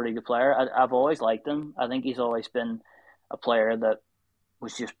think he's a really good player. I've always liked him. I think he's always been a player that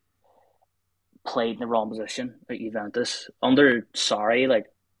was just played in the wrong position at Juventus. Under Sarri, like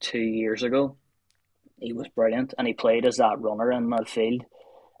 2 years ago, he was brilliant, and he played as that runner in midfield.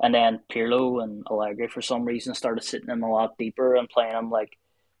 And then Pirlo and Allegri, for some reason, started sitting him a lot deeper and playing him like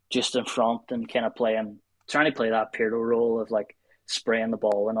just in front and kind of trying to play that Pirlo role of like spraying the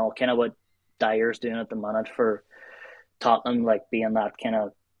ball and all, kind of what Dyer's doing at the minute for Tottenham, like being that kind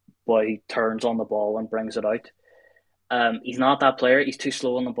of boy who turns on the ball and brings it out. He's not that player. He's too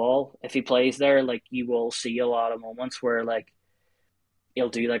slow on the ball. If he plays there, like you will see a lot of moments where like he'll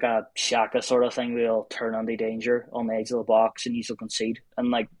do like a Xhaka sort of thing where he'll turn on the danger on the edge of the box and he'll concede.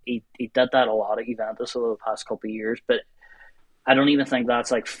 And like he did that a lot at Juventus over the past couple of years, but I don't even think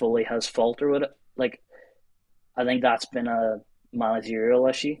that's like fully his fault or what. Like I think that's been a managerial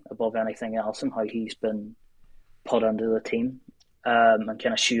issue above anything else, and how he's been put into the team and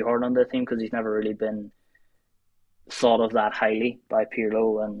kind of shoehorned into the team, because he's never really been thought of that highly by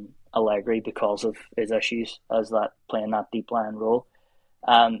Pirlo and Allegri because of his issues as that playing that deep line role.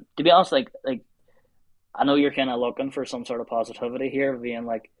 To be honest, like I know you're kind of looking for some sort of positivity here, being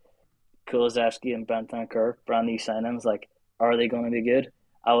like Kulusevski and Bentancur, brand new signings. Like, are they going to be good?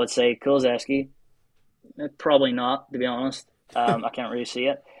 I would say Kulusevski, Probably not, to be honest. I can't really see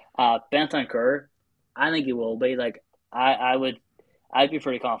it. Bentancur, I think he will be. Like I'd be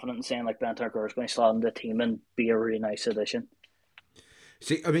pretty confident in saying like Bentancur is going to slot into the team and be a really nice addition.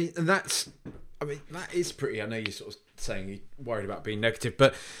 See, I mean, that is pretty. I know you're sort of saying you're worried about being negative,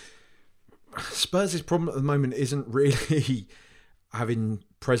 but Spurs' problem at the moment isn't really having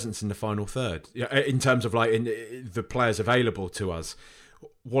presence in the final third in terms of like in the players available to us.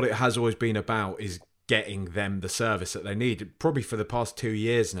 What it has always been about is getting them the service that they need. Probably for the past 2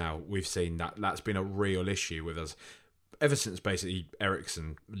 years now, we've seen that's been a real issue with us. Ever since basically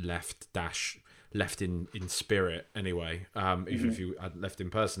Eriksen left in spirit anyway, even if you had left in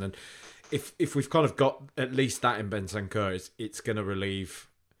person. And if we've kind of got at least that in Bentancur, it's going to relieve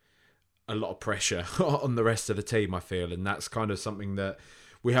a lot of pressure on the rest of the team, I feel. And that's kind of something that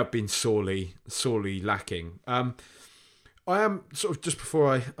we have been sorely lacking. I am sort of, just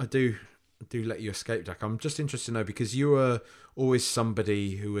before I do let you escape, Jack, I'm just interested to know, because you were always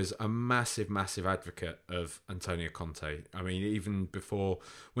somebody who was a massive advocate of Antonio Conte. I mean, even before,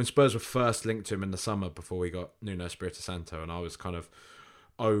 when Spurs were first linked to him in the summer before we got Nuno Espirito Santo, and I was kind of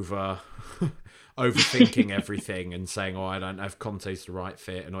overthinking everything and saying, I don't know if Conte's the right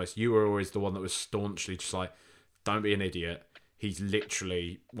fit. And you were always the one that was staunchly just like, don't be an idiot. He's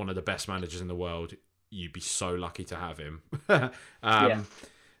literally one of the best managers in the world. You'd be so lucky to have him. Yeah.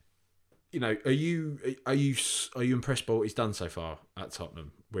 You know, are you impressed by what he's done so far at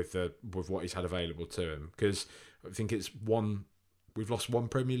Tottenham with what he's had available to him? Because I think we've lost one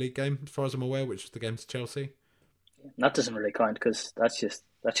Premier League game as far as I'm aware, which was the game to Chelsea. That doesn't really count, because that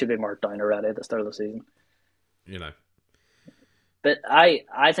should be marked down already at the start of the season. You know, but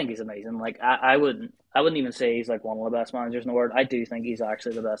I think he's amazing. Like I wouldn't even say he's like one of the best managers in the world. I do think he's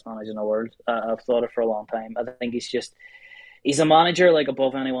actually the best manager in the world. I've thought it for a long time. I think he's a manager like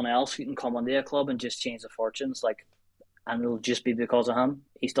above anyone else who can come into a club and just change the fortunes. Like, and it'll just be because of him.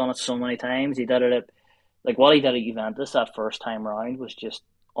 He's done it so many times. He did it at what he did at Juventus that first time round was just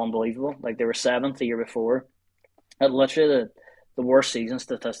unbelievable. Like, they were 7th the year before. At literally the worst season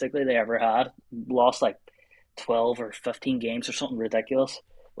statistically they ever had. Lost like 12 or 15 games or something ridiculous.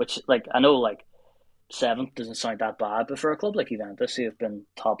 Which, like, I know like 7th doesn't sound that bad, but for a club like Juventus who have been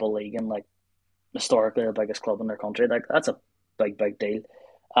top of league and like historically the biggest club in their country, like, that's a big deal.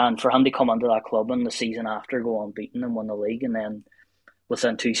 And for him to come into that club and the season after go unbeaten and win the league, and then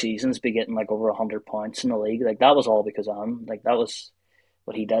within 2 seasons be getting like over 100 points in the league, like, that was all because of him. Like, that was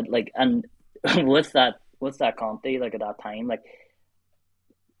what he did. Like, and with that Conte, like, at that time, like,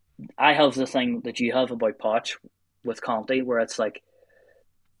 I have the thing that you have about Poch with Conte, where it's like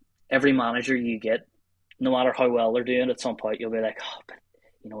every manager you get, no matter how well they're doing, at some point you'll be like, oh, but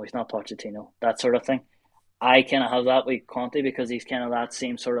he's not Pochettino, that sort of thing. I kind of have that with Conte, because he's kind of that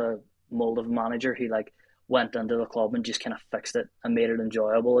same sort of mold of manager who like went into the club and just kind of fixed it and made it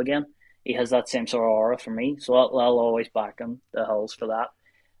enjoyable again. He has that same sort of aura for me, so I'll always back him the hills for that.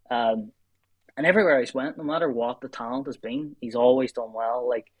 And everywhere he's went, no matter what the talent has been, he's always done well.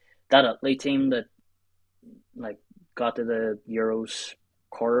 Like that Italy team that like got to the Euros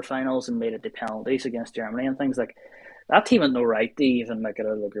quarterfinals and made it to penalties against Germany and things, like, that team had no right to even make it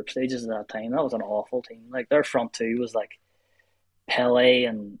out of the group stages at that time. That was an awful team. Like, their front two was like Pele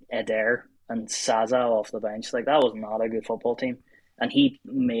and Eder and Saza off the bench. Like, that was not a good football team. And he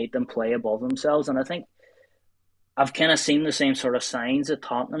made them play above themselves. And I think I've kind of seen the same sort of signs at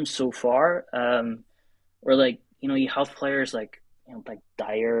Tottenham so far, where, like, you have players like, like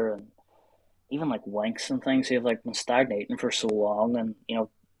Dyer and even like Winks and things who have like been stagnating for so long. And,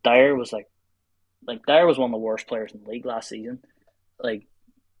 Dyer was Dyer was one of the worst players in the league last season. Like,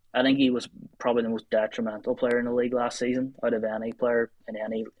 I think he was probably the most detrimental player in the league last season out of any player in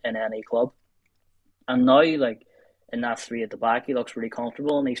any club. And now, like, in that 3 at the back, he looks really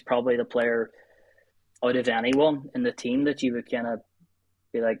comfortable, and he's probably the player out of anyone in the team that you would kind of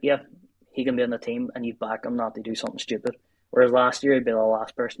be like, yeah, he can be in the team, and you back him not to do something stupid. Whereas last year, he'd be the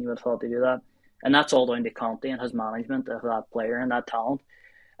last person you would have thought to do that. And that's all down to Conte and his management of that player and that talent.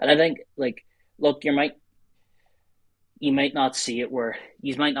 And I think, like, look, you might not see it where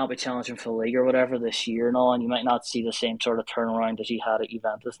you might not be challenging for the league or whatever this year and all, and you might not see the same sort of turnaround as you had at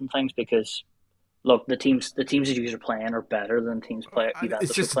Juventus and things, because look, the teams that you are playing are better than teams play at Juventus.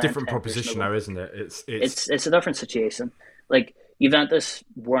 It's just a different proposition now, isn't it? It's a different situation. Like, Juventus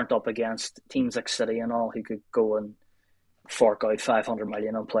weren't up against teams like City and all who could go and fork out 500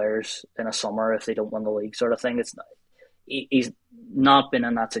 million on players in a summer if they don't win the league, sort of thing. He's not been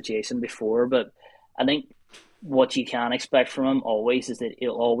in that situation before, but I think what you can expect from him always is that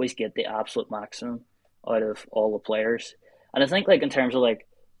he'll always get the absolute maximum out of all the players. And I think, like, in terms of like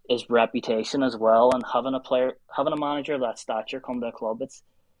his reputation as well, and having a manager of that stature come to a club, it's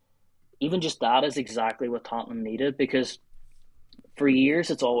even just that is exactly what Tottenham needed, because for years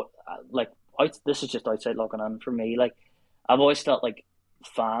it's all like this is just outside looking in for me. Like, I've always felt like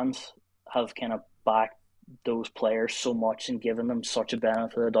fans have kind of backed those players so much and given them such a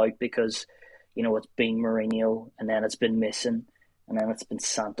benefit of the doubt, because it's been Mourinho, and then it's been Mason, and then it's been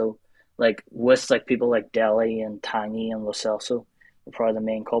Santo. Like, with like people like Dele and Tanguy and Lo Celso were probably the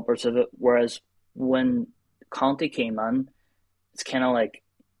main culprits of it. Whereas when Conte came in, it's kind of like,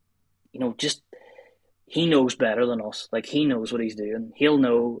 just he knows better than us. Like, he knows what he's doing. He'll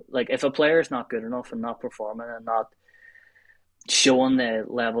know, like, if a player is not good enough and not performing and not showing the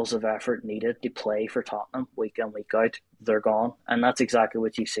levels of effort needed to play for Tottenham week in, week out, they're gone. And that's exactly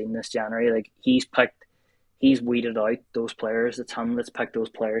what you've seen this January. Like, he's weeded out those players. It's him that's picked those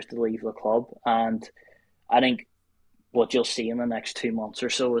players to leave the club. And I think what you'll see in the next 2 months or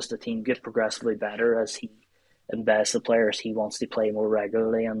so is the team get progressively better as he embeds the players he wants to play more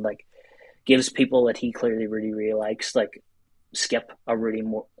regularly, and like gives people that he clearly really, really likes, like Skip, a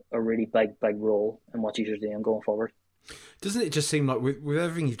really big role in what he's doing going forward. Doesn't it just seem like, with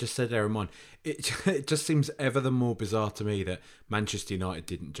everything you've just said there in mind, it just seems ever the more bizarre to me that Manchester United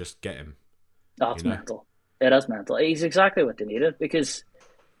didn't just get him? That's mental. It is mental. He's exactly what they needed, because,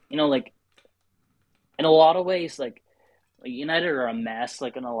 like, in a lot of ways, like United are a mess.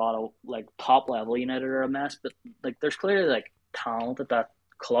 Like, in a lot of like top level, United are a mess. But like, there's clearly like talent at that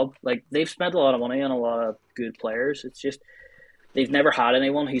club. Like, they've spent a lot of money on a lot of good players. It's just they've never had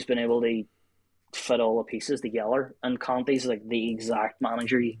anyone who's been able to fit all the pieces together. And Conte's like the exact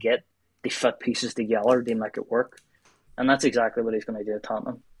manager you get. They fit pieces together. They make it work. And that's exactly what he's going to do at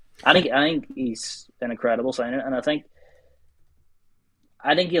Tottenham. I think he's an incredible signing, and I think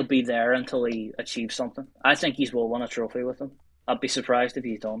he'll be there until he achieves something. I think he will win a trophy with them. I'd be surprised if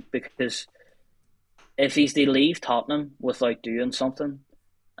he's done, because if he's to leave Tottenham without doing something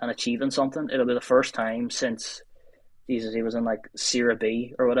and achieving something, it'll be the first time since he was in like Serie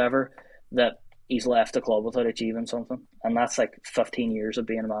B or whatever that he's left the club without achieving something, and that's like 15 years of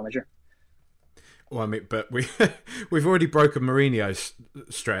being a manager. Well, I mean, but we've already broken Mourinho's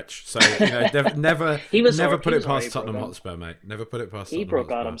stretch, so never put it past Tottenham Hotspur, mate. Never put it past. He broke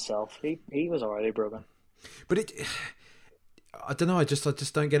out himself. He was already broken. But I don't know. I just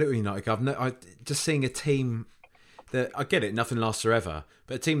don't get it with United. I just seeing a team that, I get it, nothing lasts forever,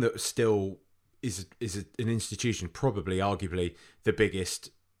 but a team that still is an institution, probably arguably the biggest,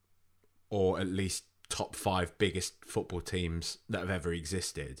 or at least top 5 biggest football teams that have ever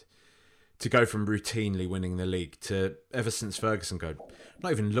existed. To go from routinely winning the league to, ever since Ferguson,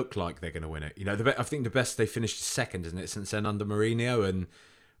 not even look like they're going to win it. I think the best they finished is second, isn't it, since then under Mourinho, and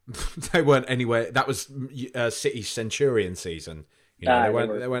they weren't anywhere. That was City's Centurion season. They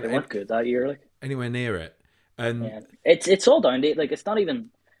weren't good that year, like anywhere near it. And yeah. It's all down to, like, it's not even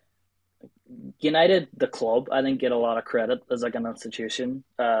United, the club. I think get a lot of credit as like an institution,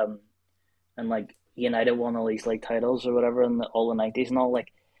 and like United won all these like titles or whatever in all the 90s and all,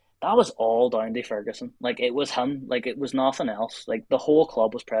 like. That was all down to Ferguson. Like, it was him. Like, it was nothing else. Like, the whole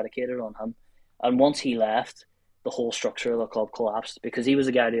club was predicated on him. And once he left, the whole structure of the club collapsed, because he was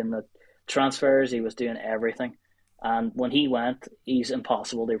the guy doing the transfers. He was doing everything. And when he went, he's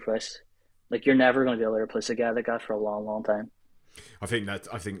impossible to replace. Like, you're never going to be able to replace a guy like that for a long, long time. I think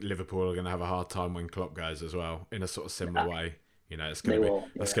Liverpool are going to have a hard time when Klopp goes as well, in a sort of similar way. It's going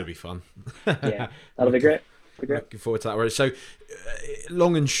to be fun. Yeah, that'll be great. Looking forward to that. So,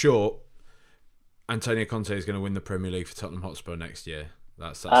 long and short, Antonio Conte is going to win the Premier League for Tottenham Hotspur next year.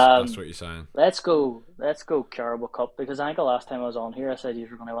 That's what you're saying. Let's go Carabao Cup, because I think the last time I was on here I said you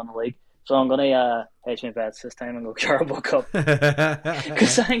were going to win the league. So I'm going to hedge my bets this time and go Carabao Cup.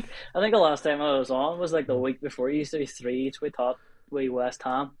 Because I think the last time I was on was like the week before you used to be 3 each. We West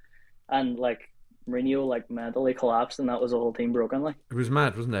Ham, and like Mourinho like mentally collapsed, and that was the whole team broken. Like, it was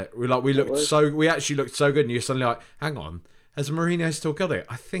mad, wasn't it? We actually looked so good, and you're suddenly like, hang on, has Mourinho still got it?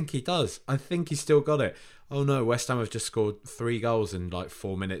 I think he does. I think he's still got it. Oh no, West Ham have just scored 3 goals in like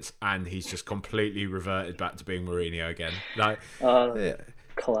 4 minutes, and he's just completely reverted back to being Mourinho again. Like,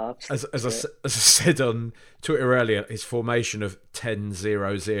 collapsed. As I said on Twitter earlier, his formation of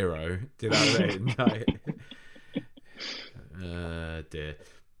 10-0-0. Do you know what I mean? Dear.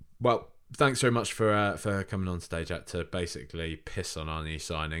 Well, thanks very much for coming on stage, Jack, to basically piss on our new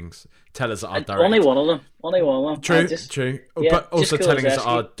signings. Tell us that our director... Only one of them. True. Yeah, but also telling us that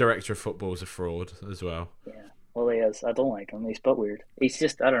our director of football is a fraud as well. Yeah, well, he is. I don't like him. He's a bit weird. He's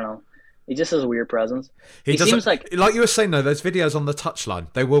just, I don't know. He just has a weird presence. He seems like you were saying though, those videos on the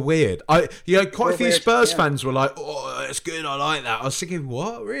touchline, they were weird. Quite a few Spurs fans were like, "Oh, it's good, I like that." I was thinking,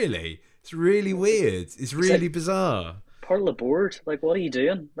 what? Really? It's really weird. It's really bizarre. Part of the board. Like, what are you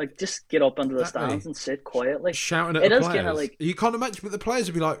doing? Like, just get up into the stands and sit quietly. Shouting at the players. Kind of like, you can't imagine, but the players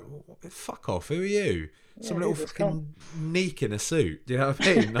would be like, "Fuck off! Who are you? Some little fucking neek in a suit." Do you know what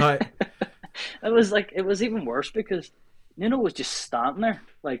I mean? Like, it was even worse because Nuno was just standing there,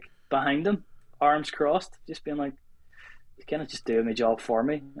 like behind him, arms crossed, just being like, "He's kind of just doing my job for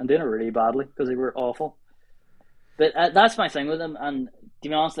me," and doing it really badly because they were awful. But that's my thing with him, and to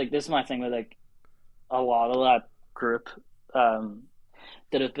be honest, like this is my thing with like a lot of that group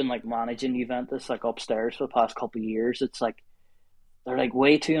that have been like managing Juventus like upstairs for the past couple of years. It's like they're like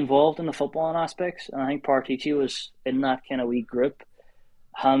way too involved in the footballing aspects, and I think Paratici was in that kind of wee group.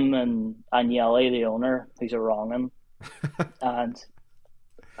 Him and Agnelli, the owner, who's a wrong'un, and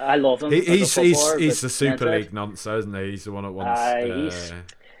I love him. He's the Super League nonce, isn't he? He's the one that wants.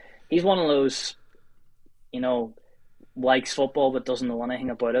 He's one of those, likes football but doesn't know anything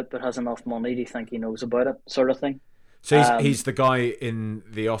about it, but has enough money to think he knows about it, sort of thing. So he's the guy in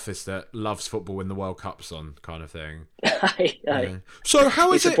the office that loves football when the World Cup's on, kind of thing. Aye. So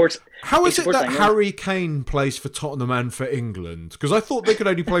how is it that England. Harry Kane plays for Tottenham and for England? Because I thought they could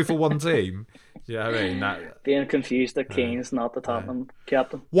only play for one team. Yeah, I mean being confused that Kane's not the Tottenham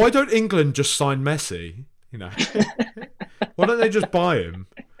captain. Why don't England just sign Messi? Why don't they just buy him?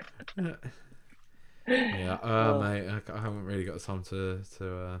 Yeah, mate, I haven't really got the time to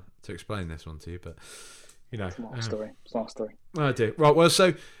explain this one to you, but. It's a long story. I do. Right. Well,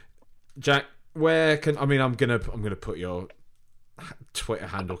 so Jack, I'm gonna put your Twitter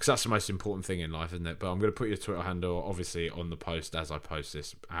handle because that's the most important thing in life, isn't it? But I'm gonna put your Twitter handle obviously on the post as I post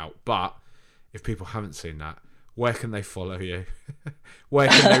this out. But if people haven't seen that, where can they follow you? Where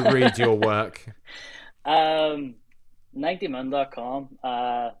can they read your work? 90min.com.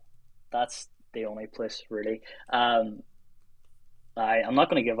 That's the only place really. I'm not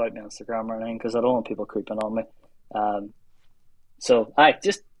going to give out my Instagram or anything because I don't want people creeping on me.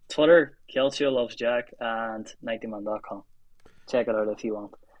 Just Twitter, Calcio Loves Jack, and 90min.com. Check it out if you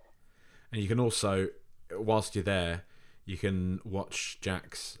want. And you can also, whilst you're there, you can watch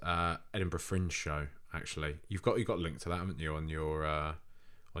Jack's Edinburgh Fringe show. Actually, you've got a link to that, haven't you, on your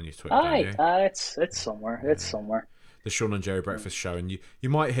Twitter? It's somewhere. It's somewhere. The Sean and Jerry Breakfast Show, and you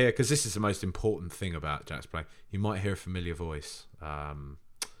might hear, because this is the most important thing about Jack's play, you might hear a familiar voice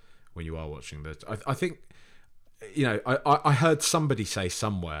when you are watching this. I think, I heard somebody say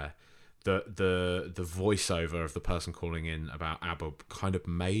somewhere that the voiceover of the person calling in about ABBA kind of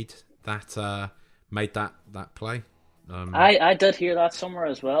made that play. I did hear that somewhere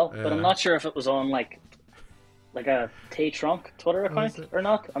as well, but I'm not sure if it was on like a T-Trunk Twitter account or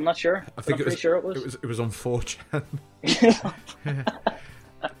not. I'm not sure. I'm pretty sure it was. It was on 4chan.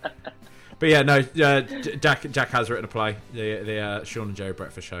 But yeah, no. Jack has written a play, the Sean and Jerry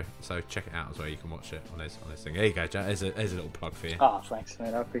Breakfast Show. So check it out as well. You can watch it on his thing. There you go, Jack. There's a little plug for you. Oh, thanks,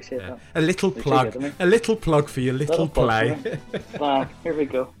 mate. I appreciate that. A little plug for your little play. Wow, here we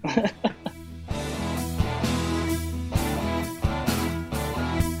go.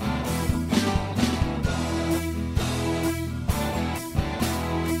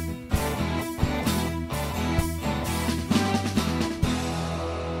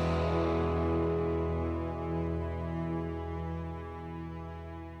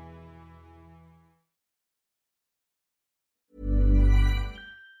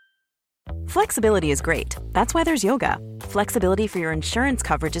 Flexibility is great. That's why there's yoga. Flexibility for your insurance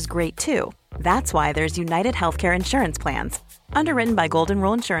coverage is great too. That's why there's United Healthcare Insurance Plans. Underwritten by Golden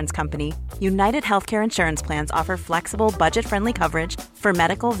Rule Insurance Company, United Healthcare Insurance Plans offer flexible, budget-friendly coverage for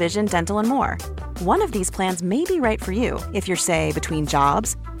medical, vision, dental, and more. One of these plans may be right for you if you're, say, between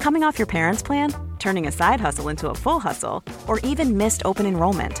jobs, coming off your parents' plan, turning a side hustle into a full hustle, or even missed open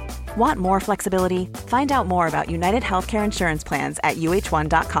enrollment. Want more flexibility? Find out more about United Healthcare Insurance Plans at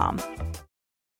uh1.com.